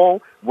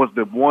Bivol was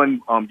the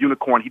one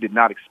unicorn he did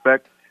not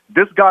expect.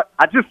 This guy,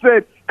 I just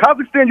said,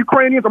 Kazakhstan,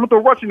 Ukrainians, I'm going to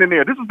throw Russian in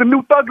there. This is the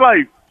new thug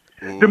life.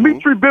 Mm-hmm.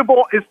 Dimitri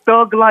Bivol is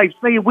thug life.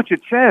 Say it with your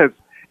chest.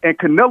 And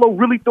Canelo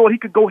really thought he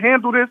could go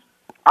handle this.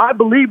 I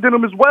believed in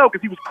him as well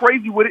because he was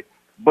crazy with it.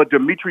 But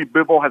Dimitri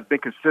Bivol has been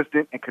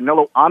consistent, and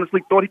Canelo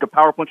honestly thought he could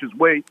power punch his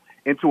way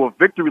into a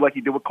victory like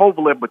he did with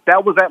Kovalev, but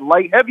that was at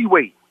light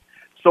heavyweight.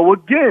 So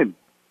again,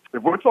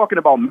 if we're talking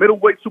about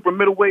middleweight, super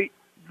middleweight,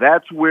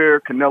 that's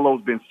where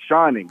Canelo's been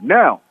shining.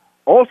 Now,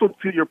 also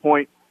to your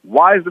point,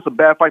 why is this a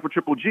bad fight for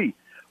Triple G?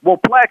 Well,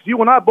 Plax,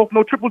 you and I both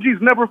know Triple G's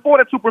never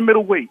fought at super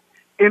middleweight.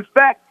 In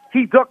fact,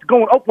 he ducked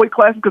going up weight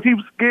classes because he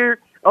was scared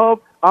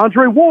of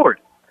Andre Ward.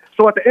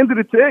 So at the end of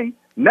the day,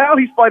 now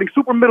he's fighting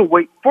super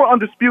middleweight for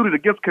undisputed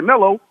against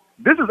Canelo.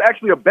 This is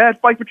actually a bad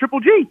fight for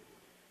Triple G.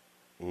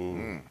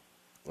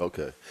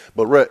 Okay.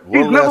 But, Rhett,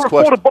 he's never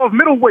fought above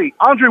middleweight.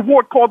 Andre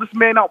Ward called this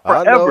man out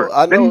forever.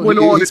 I know. Then he went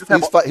on to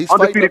have an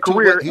undefeated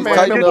career.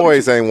 Them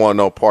boys ain't want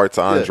no parts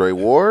of Andre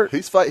Ward.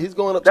 He's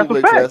going up 2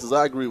 weight classes.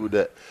 I agree with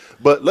that.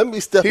 But let me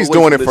step away from this He's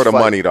doing it for the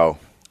money, though.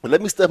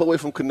 Let me step away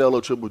from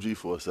Canelo Triple G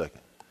for a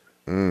second.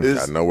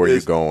 I know where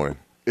you're going.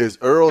 Is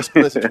Errol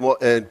Spence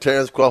and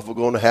Terrence Crawford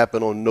going to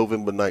happen on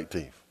November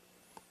 19th?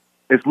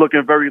 It's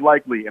looking very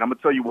likely, and I'm going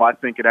to tell you why I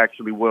think it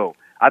actually will.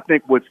 I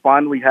think what's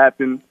finally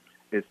happened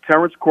is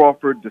Terrence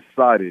Crawford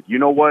decided, you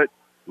know what,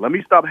 let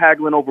me stop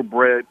haggling over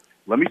bread.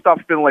 Let me stop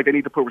feeling like I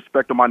need to put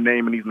respect on my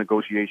name in these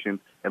negotiations,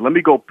 and let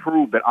me go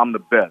prove that I'm the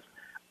best.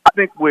 I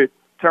think with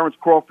Terrence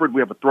Crawford, we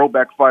have a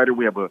throwback fighter.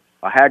 We have a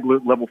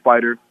haggler-level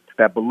fighter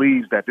that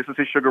believes that this is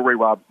his Sugar Ray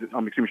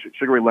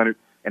Leonard,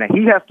 and that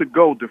he has to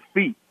go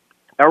defeat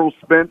Errol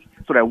Spence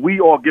so that we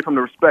all give him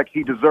the respect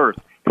he deserves.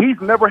 He's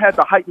never had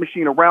the hype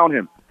machine around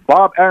him.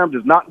 Bob Arum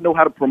does not know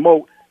how to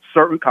promote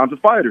certain kinds of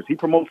fighters. He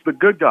promotes the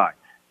good guy.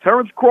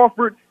 Terrence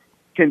Crawford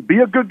can be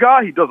a good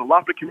guy. He does a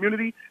lot for the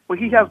community, but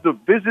he has the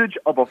visage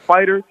of a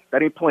fighter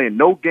that ain't playing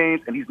no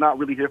games, and he's not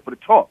really here for the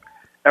talk.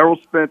 Errol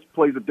Spence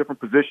plays a different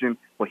position,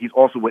 but he's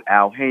also with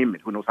Al Heyman,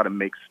 who knows how to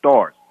make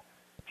stars.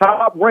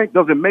 Top rank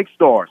doesn't make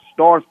stars.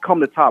 Stars come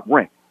to top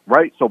rank,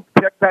 right? So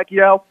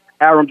Pacquiao,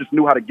 Arum just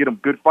knew how to get him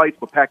good fights,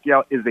 but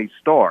Pacquiao is a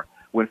star.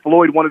 When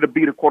Floyd wanted to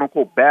be the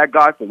quote-unquote bad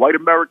guy for white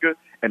America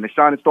and the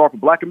shining star for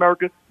black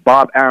America,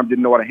 Bob Arum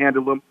didn't know how to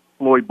handle him.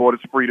 Floyd bought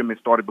his freedom and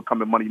started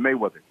becoming Money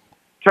Mayweather.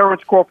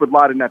 Terrence Crawford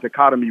lied in that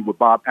dichotomy with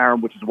Bob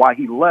Arum, which is why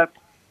he left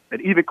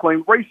and even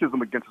claimed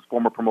racism against his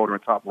former promoter in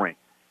Top Rank.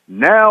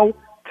 Now,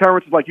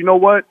 Terrence is like, you know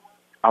what?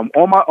 I'm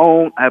on my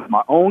own. I have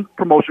my own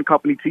promotion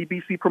company,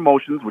 TBC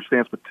Promotions, which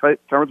stands for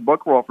Terrence Bud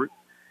Crawford.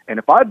 And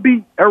if I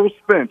beat Errol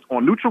Spence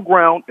on neutral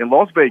ground in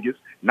Las Vegas,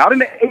 not in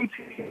the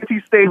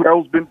AT&T Stadium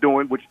Errol's been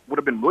doing, which would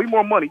have been way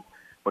more money,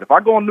 but if I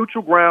go on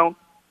neutral ground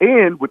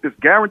and with this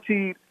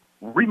guaranteed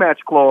rematch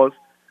clause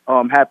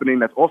happening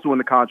that's also in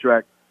the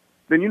contract,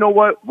 then you know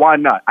what? Why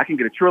not? I can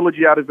get a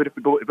trilogy out of it if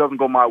it doesn't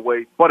go my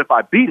way. But if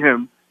I beat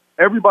him,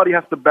 everybody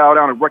has to bow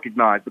down and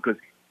recognize, because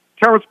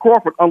Terrence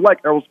Crawford, unlike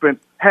Errol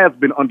Spence, has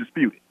been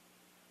undisputed.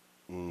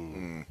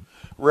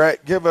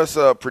 Rhett, give us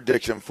a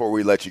prediction before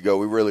we let you go.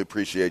 We really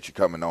appreciate you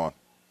coming on.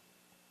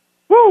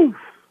 Woo!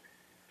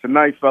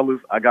 Tonight,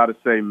 fellas, I got to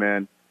say,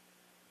 man,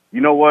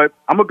 you know what?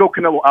 I'm going to go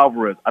Canelo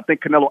Alvarez. I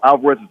think Canelo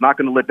Alvarez is not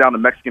going to let down the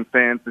Mexican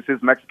fans. This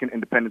is Mexican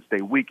Independence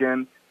Day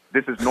weekend.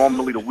 This is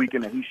normally the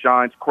weekend that he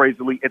shines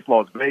crazily. It's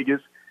Las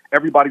Vegas.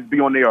 Everybody's be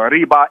on their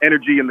arriba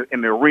energy in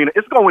the arena.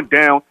 It's going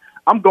down.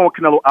 I'm going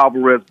Canelo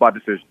Alvarez by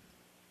decision.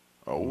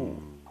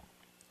 I'm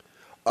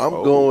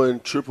going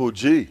Triple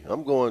G.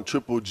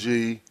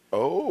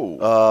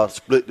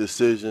 Split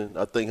decision.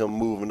 I think him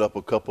moving up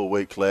a couple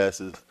weight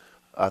classes.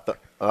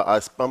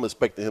 I'm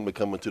expecting him to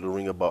come into the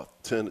ring about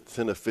 10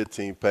 to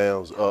 15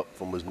 pounds up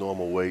from his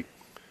normal weight.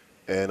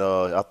 And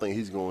I think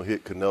he's going to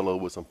hit Canelo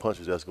with some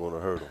punches that's going to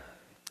hurt him.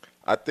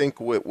 I think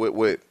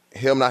with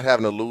him not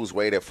having to lose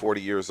weight at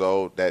 40 years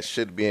old, that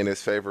should be in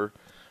his favor.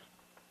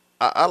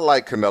 I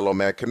like Canelo,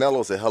 man.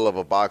 Canelo's a hell of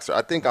a boxer.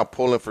 I think I'm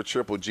pulling for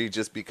Triple G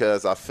just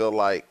because I feel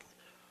like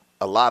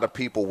a lot of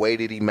people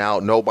waited him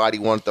out. Nobody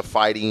wanted to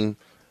fight him.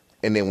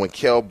 And then when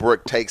Kell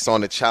Brook takes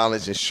on the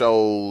challenge and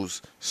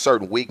shows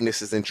certain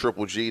weaknesses in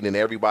Triple G, then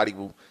everybody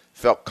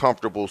felt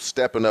comfortable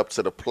stepping up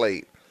to the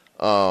plate.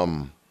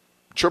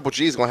 Triple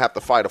G is going to have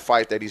to fight a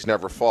fight that he's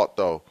never fought,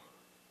 though.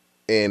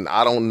 And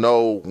I don't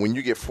know, when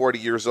you get 40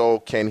 years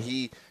old, can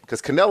he –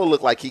 because Canelo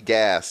looked like he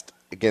gassed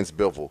against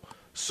Bivol.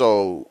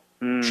 So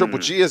Triple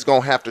G is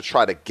going to have to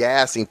try to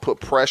gas him, put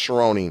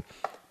pressure on him,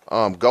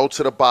 go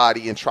to the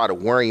body and try to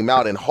wear him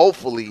out. And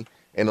hopefully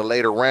in the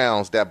later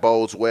rounds that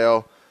bodes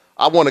well.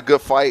 I want a good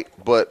fight,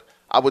 but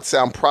I would say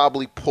I'm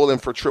probably pulling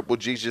for Triple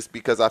G just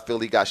because I feel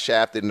he got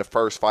shafted in the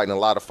first fight, and a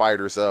lot of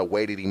fighters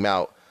waited him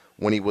out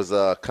when he was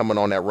coming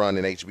on that run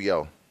in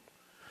HBO.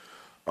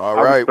 All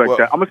right. I respect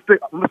that. I'm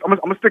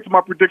gonna stick to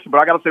my prediction,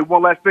 but I gotta say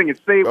one last thing and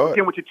say it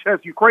again with your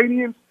chest.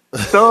 Ukrainians,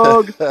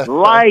 thug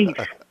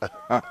life.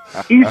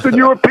 Eastern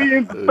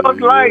Europeans, thug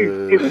life.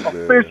 It's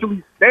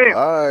officially stamped.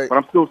 Right. But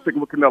I'm still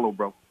sticking with Canelo,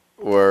 bro.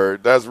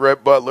 Word. That's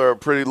Rhett Butler, a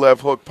Pretty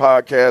Left Hook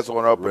podcast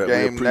on Upper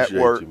Game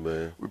Network.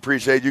 You, we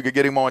appreciate you. Can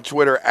get him on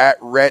Twitter at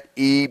Rhett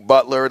E.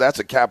 Butler. That's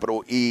a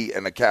capital E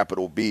and a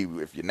capital B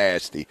if you're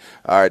nasty.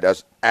 All right,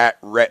 that's at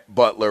Rhett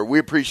Butler. We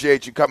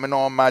appreciate you coming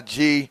on, my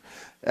G.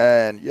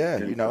 And,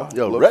 Rhett be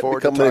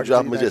coming and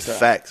dropping just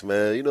facts,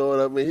 man. You know what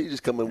I mean? He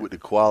just coming with the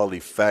quality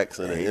facts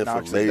and the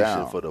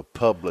information for the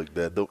public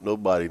that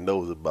nobody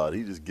knows about.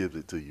 He just gives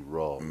it to you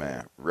raw.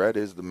 Man, Rhett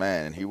is the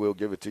man, and he will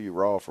give it to you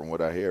raw from what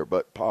I hear.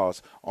 But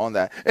pause on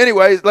that.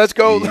 Anyways, let's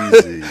go. We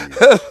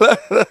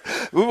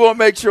want to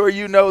make sure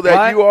you know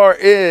that you are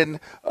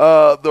in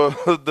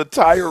the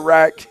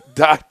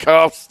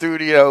TireRack.com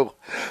studio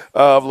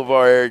of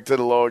LeVar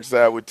Arrington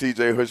alongside with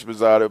TJ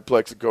Hushmanzada and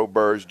Plexico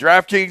Burrs.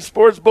 DraftKings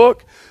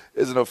Sportsbook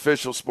is an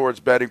official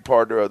sports betting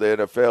partner of the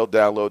NFL.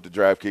 Download the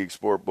DraftKings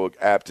Sportsbook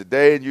app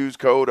today and use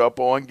code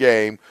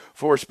UPONGAME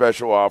for a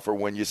special offer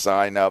when you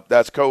sign up.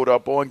 That's code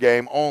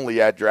UPONGAME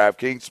only at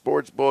DraftKings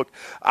Sportsbook.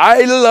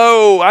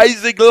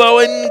 Isaac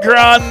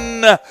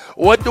Lowenkron.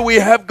 What do we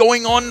have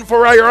going on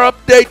for our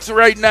updates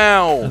right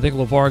now? I think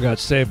LeVar got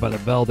saved by the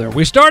bell there.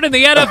 We start in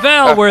the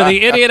NFL where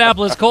the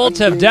Indianapolis Colts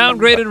have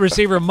downgraded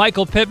receiver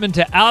Michael Pittman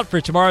to out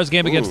for tomorrow's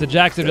game against the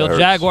Jacksonville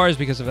Jaguars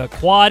because of a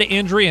quad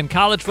injury. In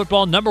college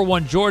football, number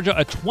 1 Georgia,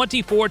 a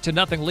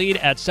 24-0 lead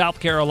at South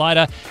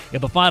Carolina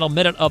in the final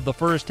minute of the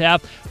first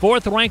half.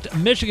 4th-ranked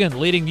Michigan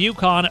leading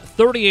UConn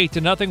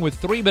 38-0 with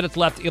 3 minutes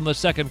left in the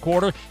second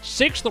quarter.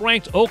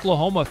 6th-ranked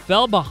Oklahoma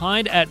fell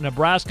behind at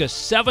Nebraska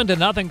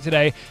 7-0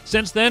 today.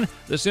 Since then,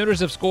 the Sooners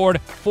have scored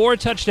 4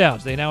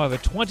 touchdowns. They now have a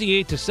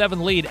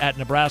 28-7 lead at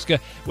Nebraska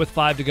with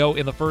 5 to go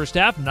in the first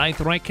half.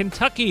 9th-ranked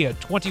Kentucky, a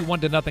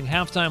 21-0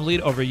 halftime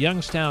lead over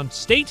Youngstown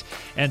State.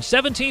 And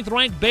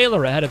 17th-ranked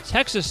Baylor ahead of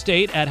Texas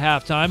State at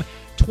halftime,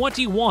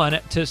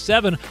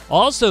 21-7.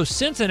 Also,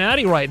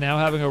 Cincinnati right now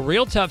having a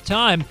real tough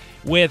time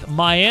with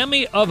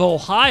Miami of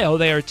Ohio.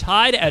 They are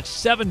tied at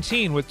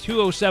 17 with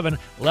 2:07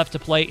 left to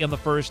play in the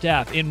first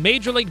half. In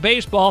Major League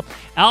Baseball,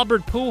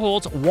 Albert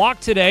Pujols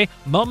walked today,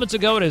 moments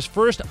ago at his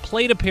first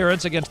plate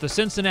appearance against the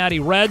Cincinnati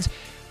Reds.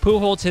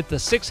 Pujols hit the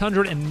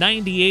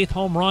 698th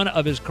home run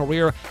of his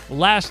career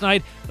last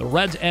night. The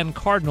Reds and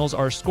Cardinals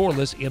are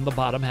scoreless in the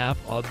bottom half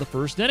of the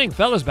first inning.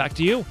 Fellas, back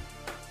to you.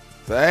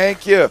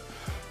 Thank you.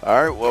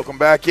 All right, welcome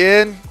back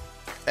in.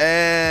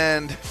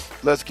 And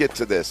let's get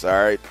to this, all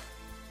right?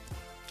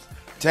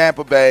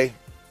 Tampa Bay,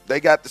 they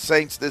got the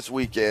Saints this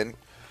weekend.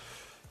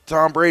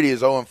 Tom Brady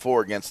is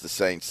 0-4 against the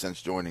Saints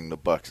since joining the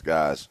Bucs,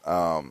 guys.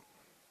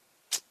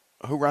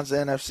 Who runs the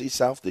NFC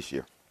South this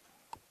year?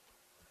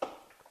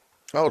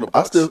 Oh, the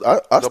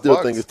Bucs. I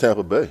still think it's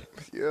Tampa Bay.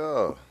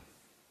 Yeah.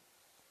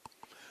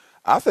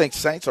 I think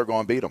Saints are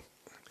going to beat them.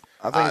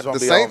 I think it's going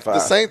to be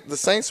 0-5. The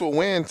Saints will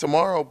win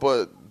tomorrow,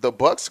 but the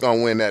Bucs going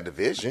to win that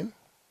division.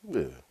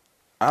 Yeah.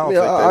 I don't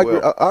think they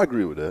will. I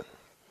agree with that.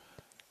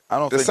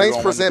 The Saints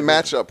present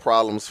matchup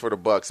problems for the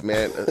Bucs,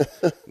 man.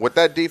 With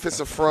that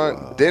defensive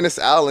front, Dennis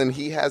Allen,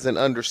 he has an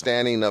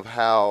understanding of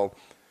how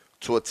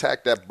to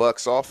attack that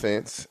Bucs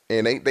offense,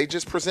 and they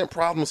just present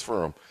problems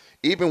for him.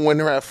 Even when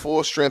they're at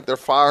full strength, they're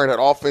firing.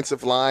 That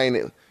offensive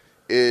line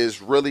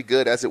is really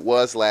good as it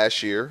was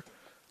last year.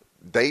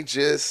 They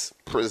just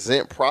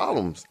present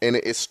problems, and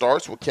it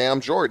starts with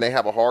Cam Jordan. They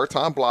have a hard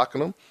time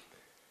blocking them.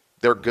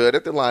 They're good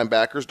at the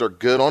linebackers. They're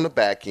good on the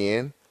back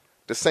end.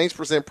 The Saints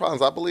present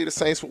problems. I believe the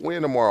Saints will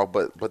win tomorrow,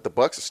 but the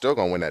Bucs are still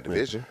going to win that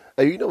division.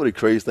 Hey, you know what the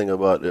crazy thing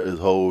about this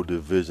whole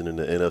division in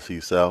the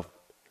NFC South?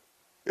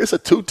 It's a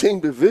two-team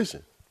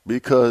division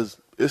because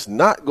it's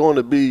not going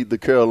to be the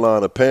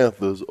Carolina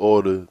Panthers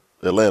or the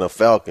Atlanta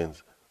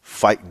Falcons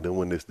fighting to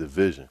win this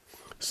division.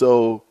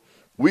 So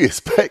we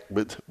expect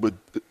but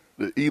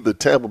either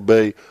Tampa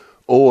Bay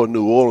or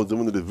New Orleans to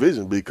win the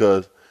division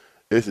because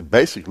it's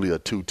basically a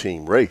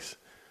two-team race.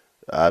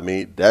 I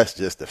mean, that's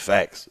just the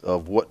facts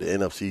of what the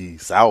NFC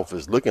South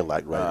is looking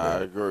like right now.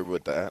 I agree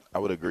with that. I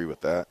would agree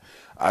with that.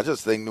 I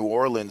just think New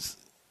Orleans,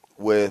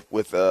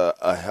 with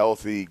a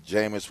healthy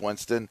Jameis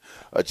Winston,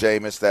 a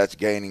Jameis that's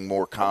gaining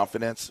more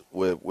confidence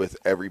with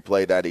every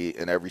play that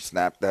and every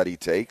snap that he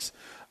takes,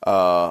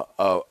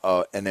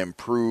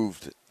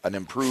 an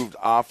improved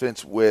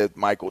offense with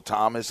Michael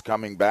Thomas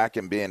coming back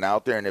and being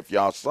out there. And if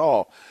y'all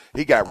saw,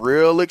 he got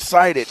real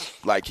excited,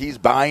 like he's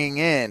buying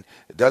in.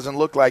 It doesn't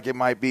look like it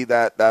might be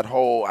that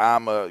whole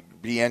I'm going to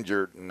be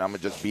injured and I'm going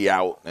to just be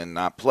out and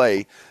not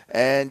play.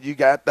 And you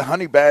got the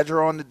Honey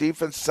Badger on the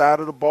defense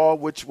side of the ball,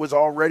 which was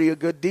already a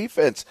good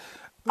defense.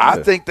 Yeah.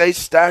 I think they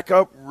stack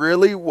up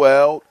really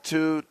well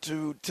to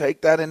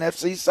take that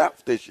NFC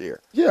South this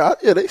year. Yeah,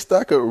 they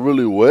stack up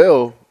really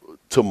well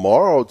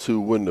tomorrow to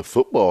win the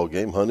football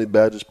game. Honey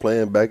Badger's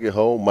playing back at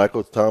home.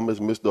 Michael Thomas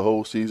missed the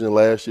whole season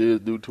last year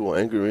due to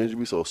an ankle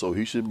injury, so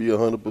he should be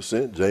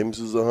 100%. James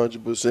is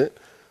 100%.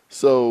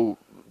 So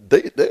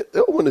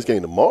they'll win this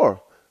game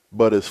tomorrow.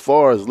 But as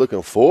far as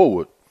looking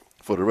forward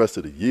for the rest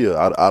of the year,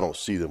 I don't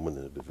see them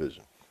winning the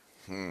division.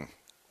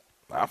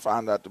 I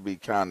find that to be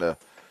kind of,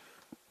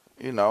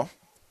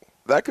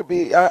 that could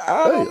be.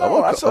 I don't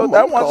know.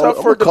 That one's up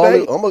for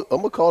debate. I'm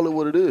gonna call it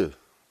what it is.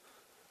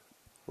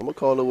 I'm going to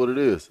call it what it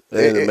is.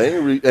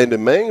 And the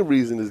main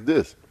reason is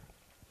this.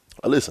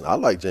 Listen, I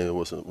like James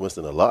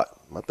Winston a lot.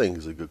 I think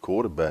he's a good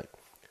quarterback.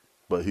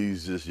 But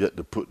he's just yet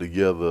to put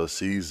together a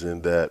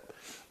season that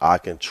I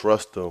can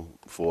trust him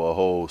for a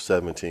whole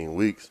 17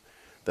 weeks,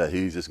 that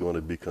he's just going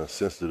to be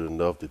consistent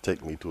enough to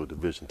take me to a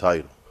division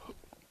title.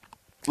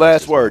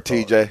 Last word,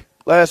 TJ.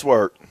 Last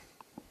word.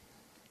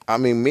 I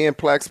mean, me and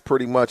Plex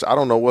pretty much, I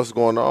don't know what's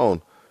going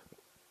on.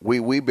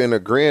 We've been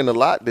agreeing a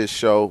lot this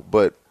show,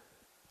 but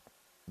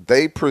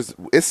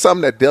it's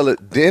something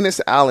that Dennis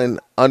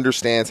Allen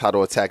understands how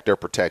to attack their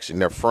protection,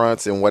 their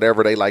fronts, and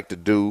whatever they like to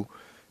do,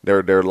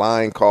 their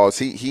line calls.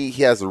 He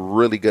has a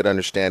really good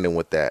understanding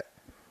with that.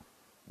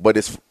 But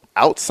it's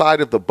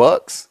outside of the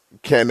Bucs,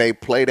 can they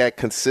play that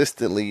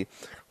consistently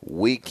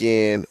week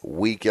in,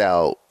 week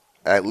out?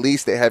 At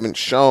least they haven't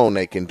shown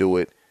they can do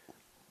it,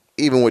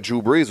 even when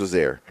Drew Brees was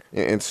there.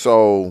 And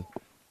so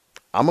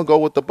I'm gonna go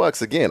with the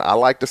Bucs again. I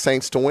like the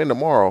Saints to win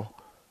tomorrow.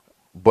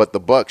 But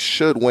the Bucs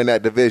should win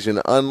that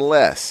division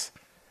unless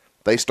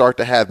they start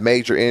to have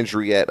major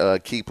injury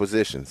at key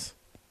positions.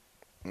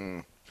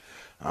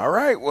 All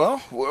right,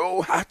 well,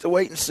 we'll have to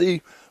wait and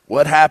see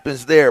what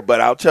happens there.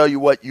 But I'll tell you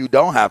what you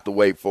don't have to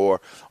wait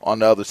for on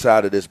the other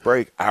side of this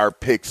break, our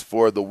picks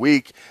for the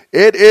week.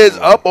 It is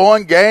up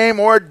on game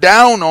or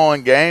down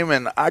on game,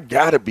 and I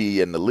got to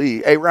be in the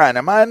lead. Hey, Ryan,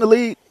 am I in the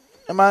lead?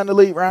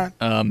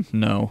 Ryan?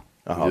 No.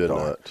 Oh,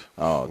 darn.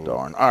 Oh,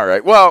 darn. All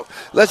right. Well,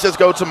 let's just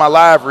go to my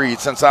live read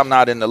since I'm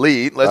not in the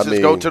lead. Let's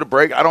go to the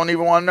break. I don't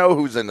even want to know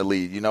who's in the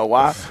lead. You know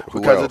why?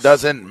 Because it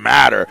doesn't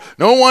matter.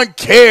 No one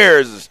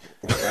cares.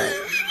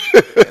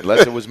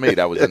 Unless it was me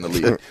that was in the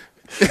lead.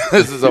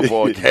 This is Up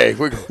On Game.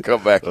 We're going to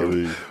come back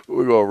and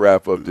we're going to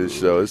wrap up this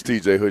show. It's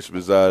TJ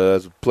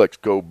Hushmanzada. That's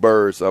Plexico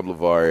Burris. I'm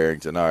LeVar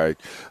Arrington. All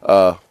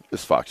right.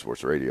 It's Fox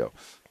Sports Radio.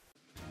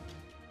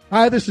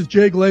 Hi, this is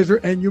Jay Glazer,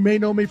 and you may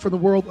know me from the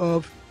world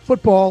of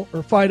football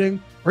or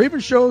fighting or even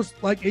shows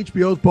like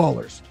HBO's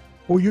Ballers.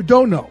 What you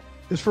don't know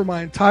is for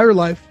my entire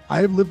life,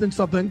 I have lived in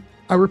something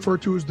I refer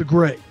to as the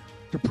gray.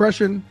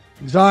 Depression,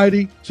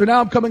 anxiety. So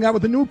now I'm coming out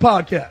with a new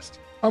podcast,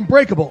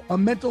 Unbreakable, a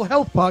mental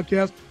health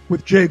podcast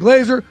with Jay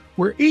Glazer,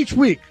 where each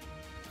week,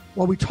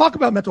 while we talk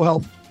about mental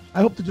health,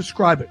 I hope to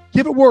describe it,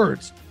 give it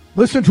words.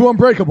 Listen to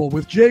Unbreakable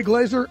with Jay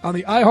Glazer on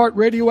the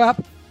iHeartRadio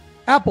app,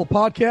 Apple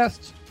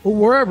Podcasts, or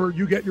wherever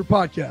you get your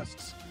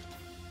podcasts.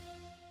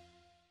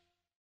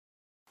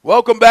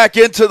 Welcome back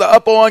into the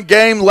Up On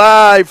Game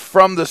live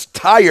from the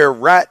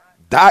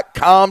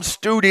TireRack.com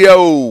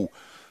studio.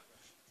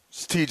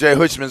 It's TJ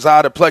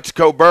Hushmanzada,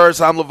 Plexico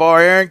Burrs. I'm LeVar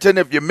Arrington.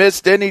 If you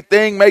missed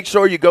anything, make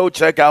sure you go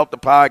check out the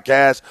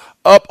podcast,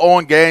 Up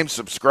On Game.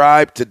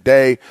 Subscribe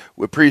today.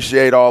 We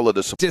appreciate all of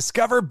the support.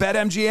 Discover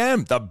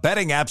BetMGM, the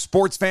betting app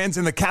sports fans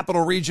in the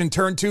capital region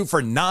turn to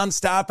for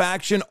nonstop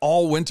action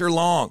all winter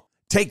long.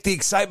 Take the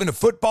excitement of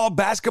football,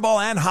 basketball,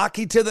 and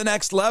hockey to the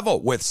next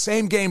level with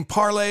same-game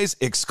parlays,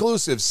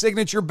 exclusive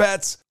signature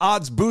bets,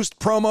 odds boost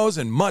promos,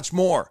 and much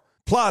more.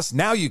 Plus,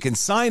 now you can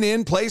sign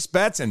in, place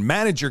bets, and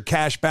manage your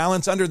cash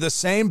balance under the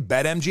same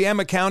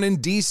BetMGM account in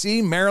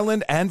D.C.,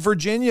 Maryland, and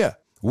Virginia.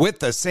 With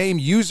the same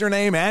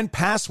username and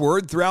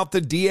password throughout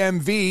the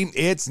DMV,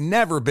 it's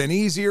never been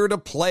easier to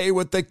play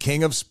with the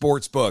king of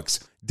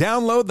sportsbooks.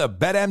 Download the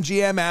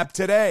BetMGM app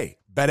today.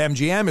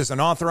 BetMGM is an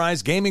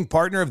authorized gaming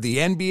partner of the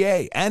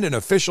NBA and an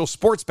official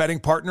sports betting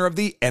partner of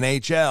the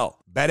NHL.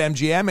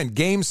 BetMGM and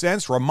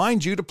GameSense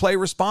remind you to play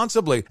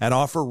responsibly and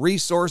offer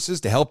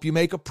resources to help you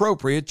make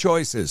appropriate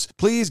choices.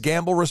 Please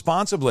gamble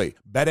responsibly.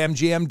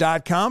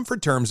 BetMGM.com for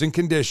terms and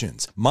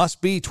conditions.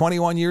 Must be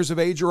 21 years of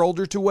age or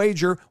older to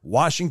wager.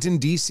 Washington,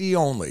 D.C.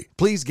 only.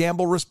 Please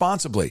gamble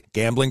responsibly.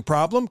 Gambling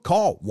problem?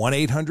 Call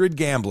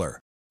 1-800-GAMBLER.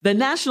 The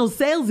national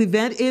sales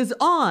event is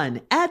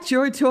on at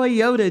your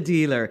Toyota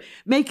dealer,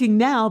 making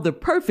now the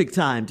perfect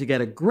time to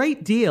get a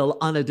great deal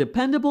on a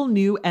dependable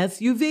new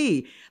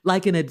SUV,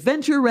 like an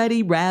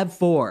adventure-ready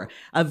RAV4.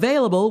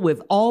 Available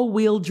with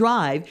all-wheel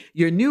drive,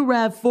 your new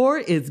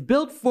RAV4 is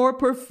built for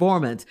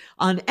performance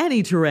on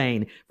any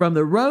terrain, from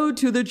the road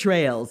to the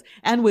trails.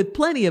 And with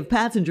plenty of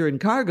passenger and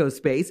cargo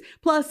space,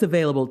 plus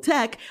available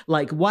tech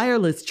like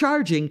wireless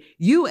charging,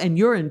 you and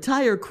your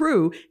entire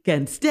crew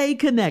can stay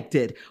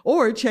connected.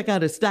 Or check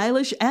out a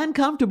stylish and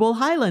comfortable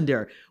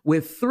Highlander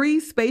with 3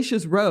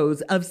 spacious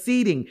rows of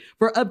seating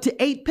for up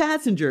to 8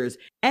 passengers.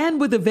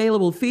 And with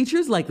available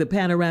features like the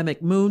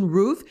panoramic moon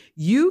roof,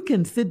 you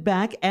can sit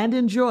back and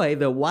enjoy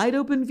the wide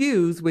open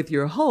views with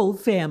your whole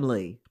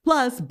family.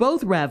 Plus,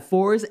 both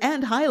RAV4s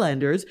and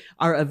Highlanders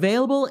are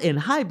available in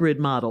hybrid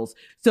models,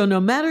 so no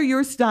matter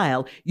your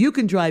style, you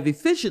can drive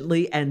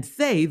efficiently and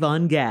save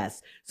on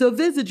gas. So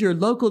visit your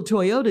local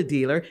Toyota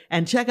dealer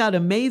and check out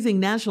amazing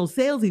national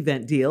sales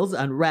event deals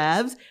on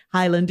RAVs,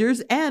 Highlanders,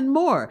 and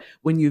more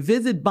when you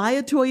visit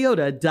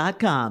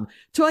buyatoyota.com.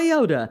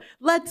 Toyota,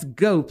 let's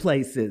go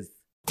places.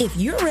 If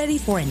you're ready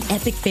for an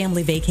epic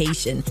family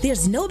vacation,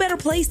 there's no better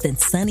place than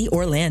sunny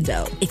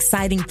Orlando.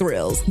 Exciting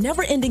thrills,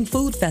 never-ending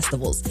food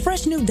festivals,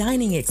 fresh new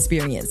dining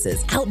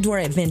experiences, outdoor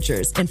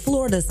adventures, and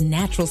Florida's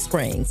natural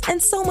springs,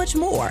 and so much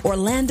more.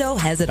 Orlando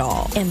has it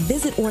all. And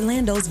Visit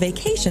Orlando's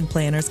vacation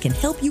planners can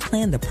help you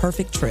plan the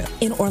perfect trip.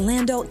 In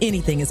Orlando,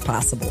 anything is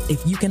possible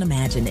if you can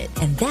imagine it.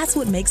 And that's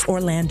what makes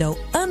Orlando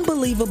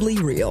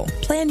unbelievably real.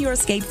 Plan your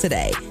escape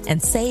today and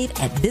save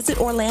at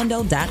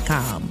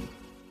visitorlando.com.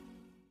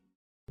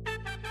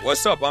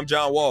 What's up? I'm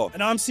John Wall.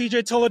 And I'm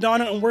CJ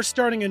Toledano, and we're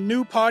starting a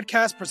new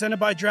podcast presented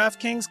by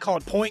DraftKings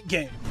called Point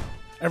Game.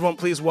 Everyone,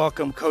 please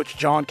welcome Coach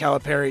John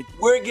Calipari.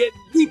 We're getting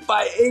beat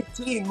by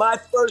 18. My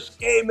first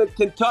game in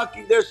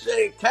Kentucky, they're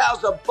saying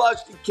Cal's a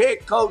bust. He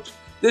can't coach.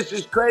 This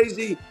is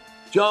crazy.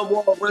 John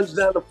Wall runs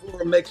down the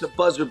floor and makes a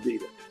buzzer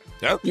beater.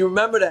 Yep. You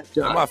remember that,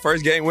 John? That's my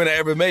first game winner I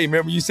ever made.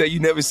 Remember you said you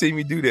never see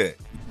me do that.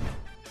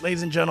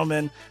 Ladies and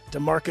gentlemen,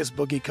 DeMarcus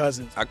Boogie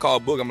Cousins. I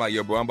called Boog. I'm like,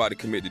 yo, bro, I'm about to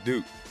commit to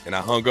Duke. And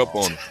I hung up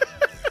on him.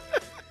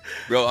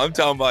 Bro, I'm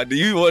talking about, do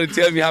you want to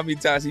tell me how many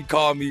times he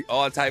called me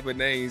all type of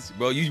names?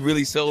 Bro, you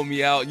really sold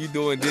me out. You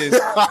doing this.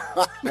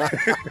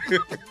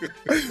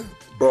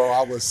 Bro,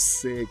 I was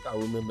sick. I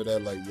remember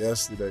that like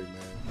yesterday,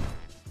 man.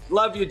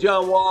 Love you,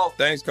 John Wall.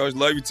 Thanks, Coach.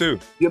 Love you, too.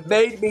 You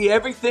made me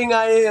everything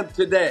I am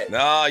today.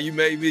 Nah, you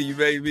made me. You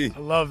made me. I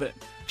love it.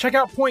 Check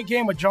out Point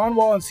Game with John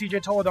Wall and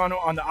CJ Toledano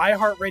on the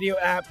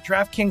iHeartRadio app,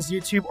 DraftKings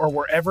YouTube, or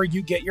wherever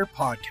you get your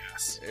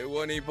podcasts. It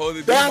wasn't even supposed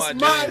to be That's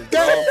my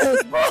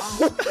dance, bro.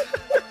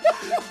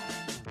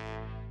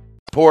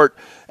 Support,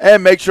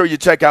 and make sure you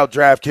check out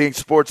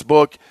DraftKings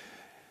Sportsbook.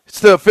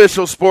 It's the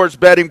official sports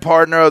betting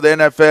partner of the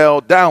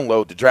NFL.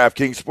 Download the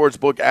DraftKings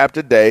Sportsbook app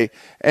today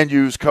and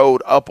use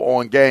code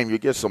UPONGAME. You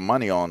get some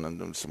money on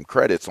them, some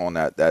credits on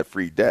that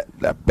free bet.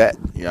 You know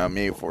what I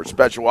mean? For a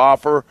special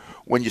offer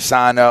when you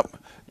sign up,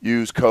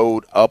 use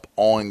code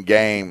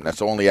UPONGAME.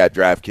 That's only at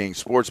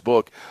DraftKings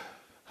Sportsbook.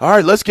 All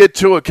right, let's get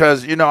to it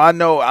because, I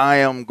know I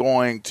am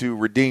going to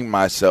redeem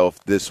myself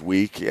this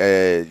week.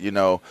 They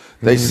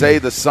say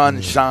the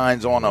sun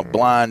shines on a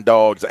blind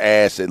dog's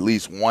ass at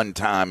least one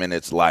time in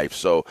its life.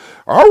 So,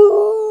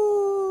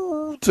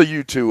 to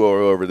you two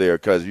over there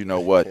because you know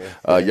what?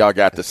 Y'all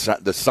got the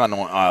sun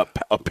on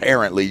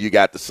apparently you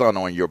got the sun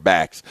on your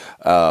backs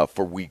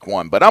for week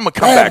 1. But I'm going to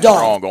come back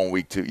strong on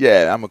week 2.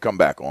 Yeah, I'm going to come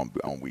back on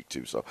week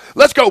 2. So,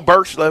 let's go,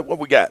 Birch. What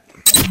we got?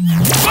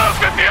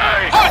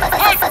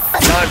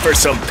 Time for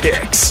some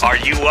picks. Are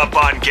you up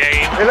on game?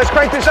 Hey, let's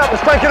crank this up.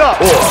 Let's crank it up.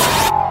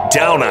 Or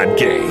down on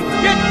game?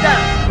 Get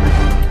down.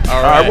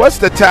 All right, what's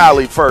the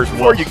tally first?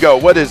 Before you go,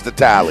 what is the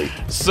tally?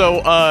 So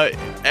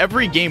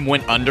every game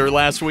went under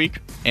last week,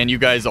 and you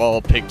guys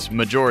all picked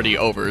majority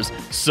overs.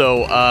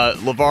 So,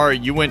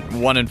 LeVar, you went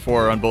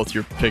 1-4 on both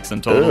your picks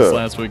and totals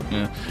last week.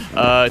 Yeah.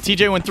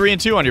 TJ went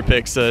 3-2 on your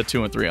picks,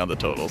 2-3 on the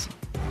totals.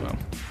 So.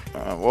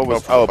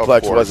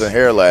 Plex wasn't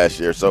here last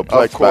year, so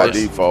Plex by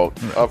default.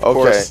 Of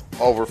course,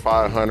 over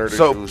 500.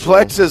 So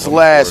Plex is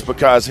last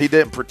because he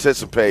didn't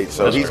participate,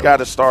 so he's got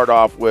to start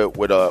off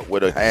with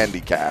a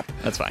handicap.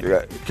 That's fine.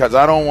 Because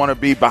I don't want to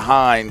be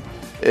behind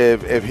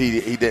if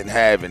he didn't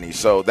have any.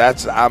 So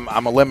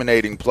I'm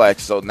eliminating Plex.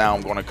 So now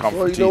I'm going to come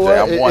for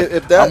TJ.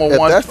 If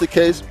that's the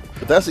case.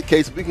 If that's the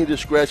case, we can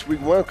just scratch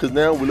week 1 because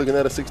now we're looking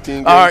at a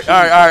 16-game. All right.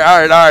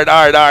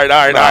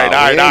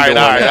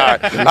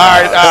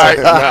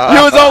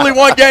 You was only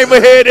 1 game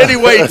ahead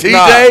anyway,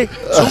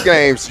 TJ. 2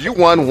 games. You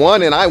won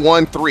 1 and I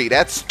won 3.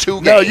 That's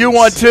 2 games. No, you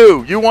won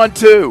 2.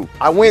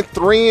 I went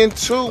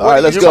 3-2. All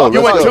right, let's go.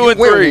 You went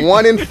 2-3.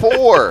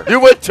 1-4.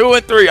 You went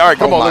 2-3. All right,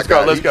 come on, let's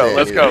go. We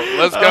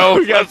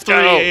got 3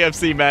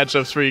 AFC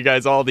matchups for you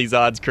guys. All these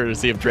odds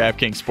courtesy of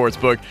DraftKings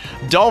Sportsbook.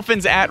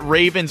 Dolphins at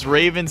Ravens.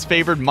 Ravens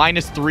favored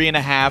 -3.5.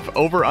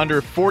 Over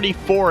under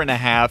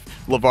 44.5.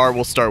 LeVar,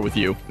 we'll start with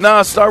you.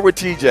 No, start with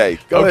TJ.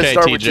 Go ahead,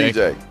 start with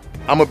TJ.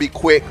 I'm gonna be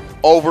quick.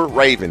 Over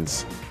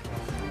Ravens.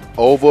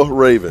 Over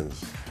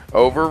Ravens.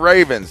 Over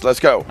Ravens. Let's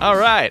go. All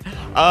right.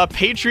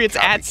 Patriots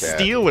at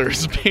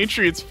Steelers.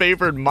 Patriots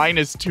favored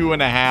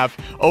 -2.5.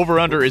 Over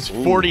under is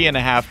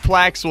 40.5.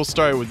 Plax, we'll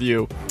start with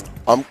you.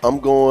 I'm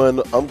going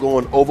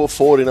over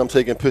 40, and I'm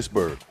taking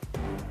Pittsburgh.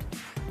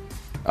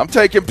 I'm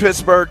taking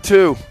Pittsburgh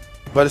too,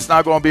 but it's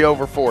not going to be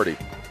over 40.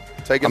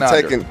 I'm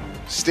taking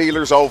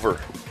Steelers over.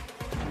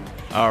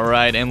 All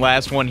right, and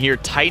last one here,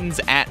 Titans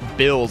at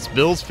Bills.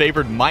 Bills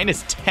favored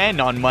 -10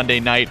 on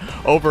Monday night.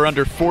 Over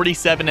under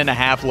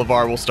 47.5.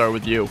 LeVar, we'll start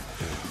with you.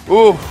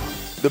 Ooh,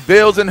 the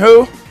Bills and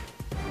who?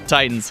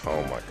 Titans.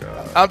 Oh, my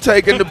God. I'm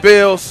taking the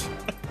Bills,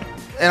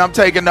 and I'm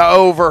taking the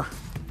over.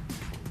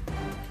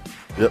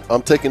 Yep,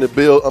 I'm taking the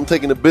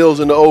Bills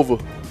in the over.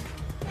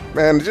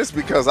 Man, just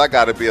because I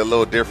got to be a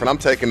little different, I'm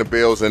taking the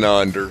Bills in the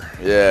under.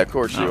 Yeah, of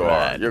course you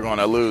are. You're going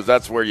to lose.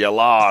 That's where you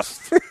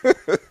lost.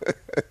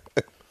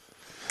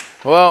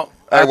 Well,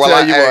 I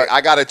tell you what.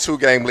 I got a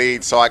 2-game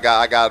lead, so I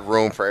got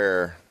room for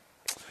error.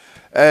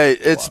 Hey,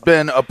 it's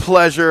been a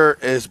pleasure.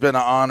 It's been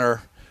an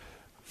honor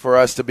for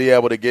us to be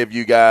able to give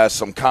you guys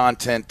some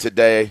content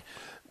today.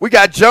 We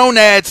got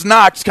Jonas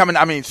Knox coming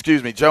up next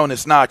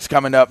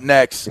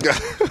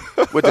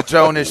with the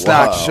Jonas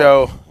Knox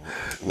Show.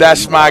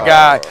 That's my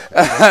guy.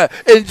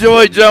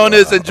 Enjoy,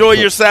 Jonas. Enjoy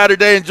your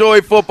Saturday.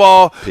 Enjoy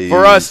football. Peace.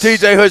 For us,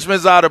 TJ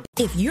Hushman's out of.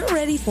 If you're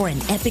ready for an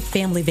epic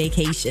family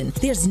vacation,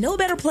 there's no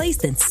better place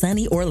than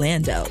sunny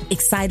Orlando.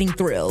 Exciting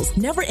thrills,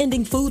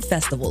 never-ending food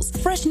festivals,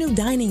 fresh new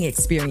dining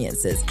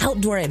experiences,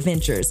 outdoor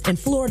adventures, and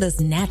Florida's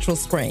natural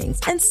springs,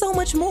 and so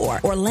much more.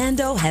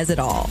 Orlando has it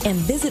all. And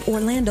Visit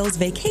Orlando's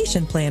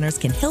vacation planners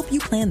can help you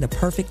plan the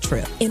perfect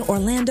trip. In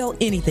Orlando,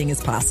 anything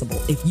is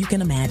possible if you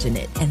can imagine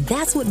it. And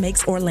that's what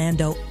makes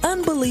Orlando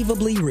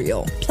unbelievably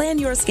real. Plan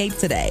your escape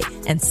today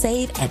and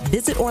save at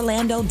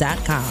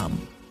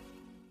visitorlando.com.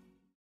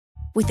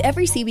 With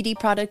every CBD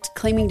product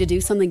claiming to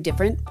do something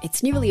different,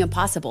 it's nearly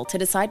impossible to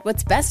decide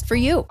what's best for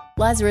you.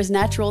 Lazarus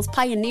Naturals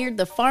pioneered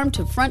the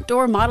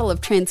farm-to-front-door model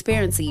of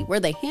transparency, where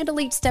they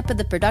handle each step of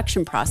the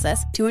production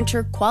process to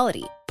ensure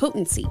quality,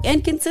 potency,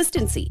 and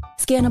consistency.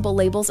 Scannable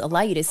labels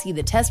allow you to see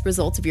the test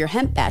results of your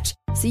hemp batch,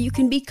 so you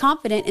can be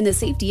confident in the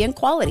safety and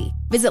quality.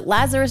 Visit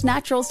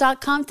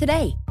LazarusNaturals.com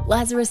today.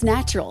 Lazarus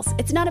Naturals.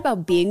 It's not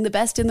about being the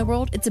best in the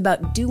world, it's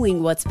about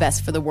doing what's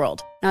best for the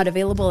world. Not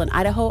available in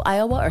Idaho,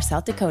 Iowa, or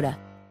South Dakota.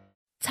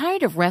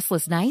 Tired of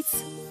restless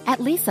nights? At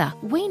Leesa,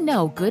 we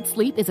know good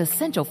sleep is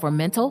essential for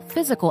mental,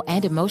 physical,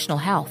 and emotional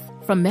health.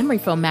 From memory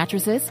foam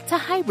mattresses to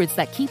hybrids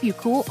that keep you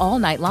cool all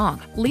night long,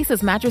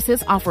 Leesa's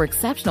mattresses offer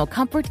exceptional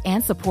comfort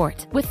and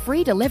support with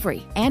free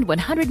delivery and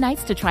 100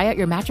 nights to try out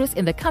your mattress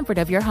in the comfort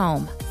of your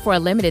home. For a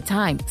limited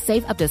time,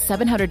 save up to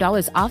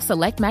 $700 off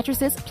select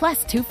mattresses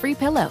plus 2 free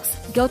pillows.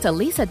 Go to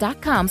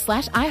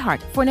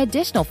leesa.com/iHeart for an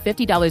additional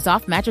 $50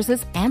 off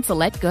mattresses and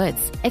select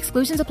goods.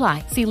 Exclusions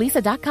apply. See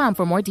leesa.com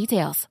for more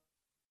details.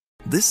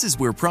 This is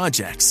where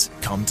projects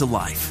come to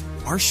life.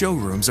 Our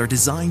showrooms are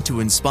designed to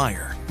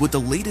inspire with the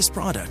latest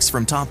products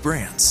from top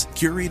brands,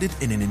 curated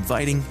in an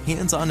inviting,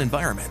 hands-on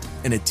environment,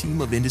 and a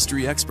team of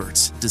industry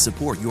experts to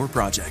support your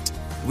project.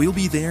 We'll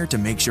be there to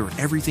make sure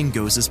everything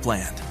goes as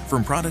planned,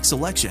 from product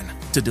selection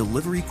to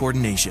delivery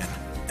coordination.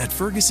 At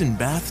Ferguson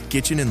Bath,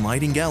 Kitchen, and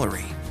Lighting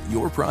Gallery,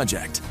 your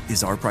project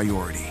is our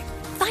priority.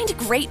 Find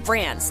great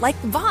brands like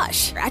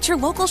Bosch at your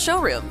local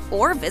showroom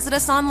or visit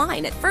us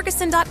online at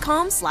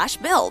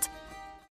ferguson.com/build.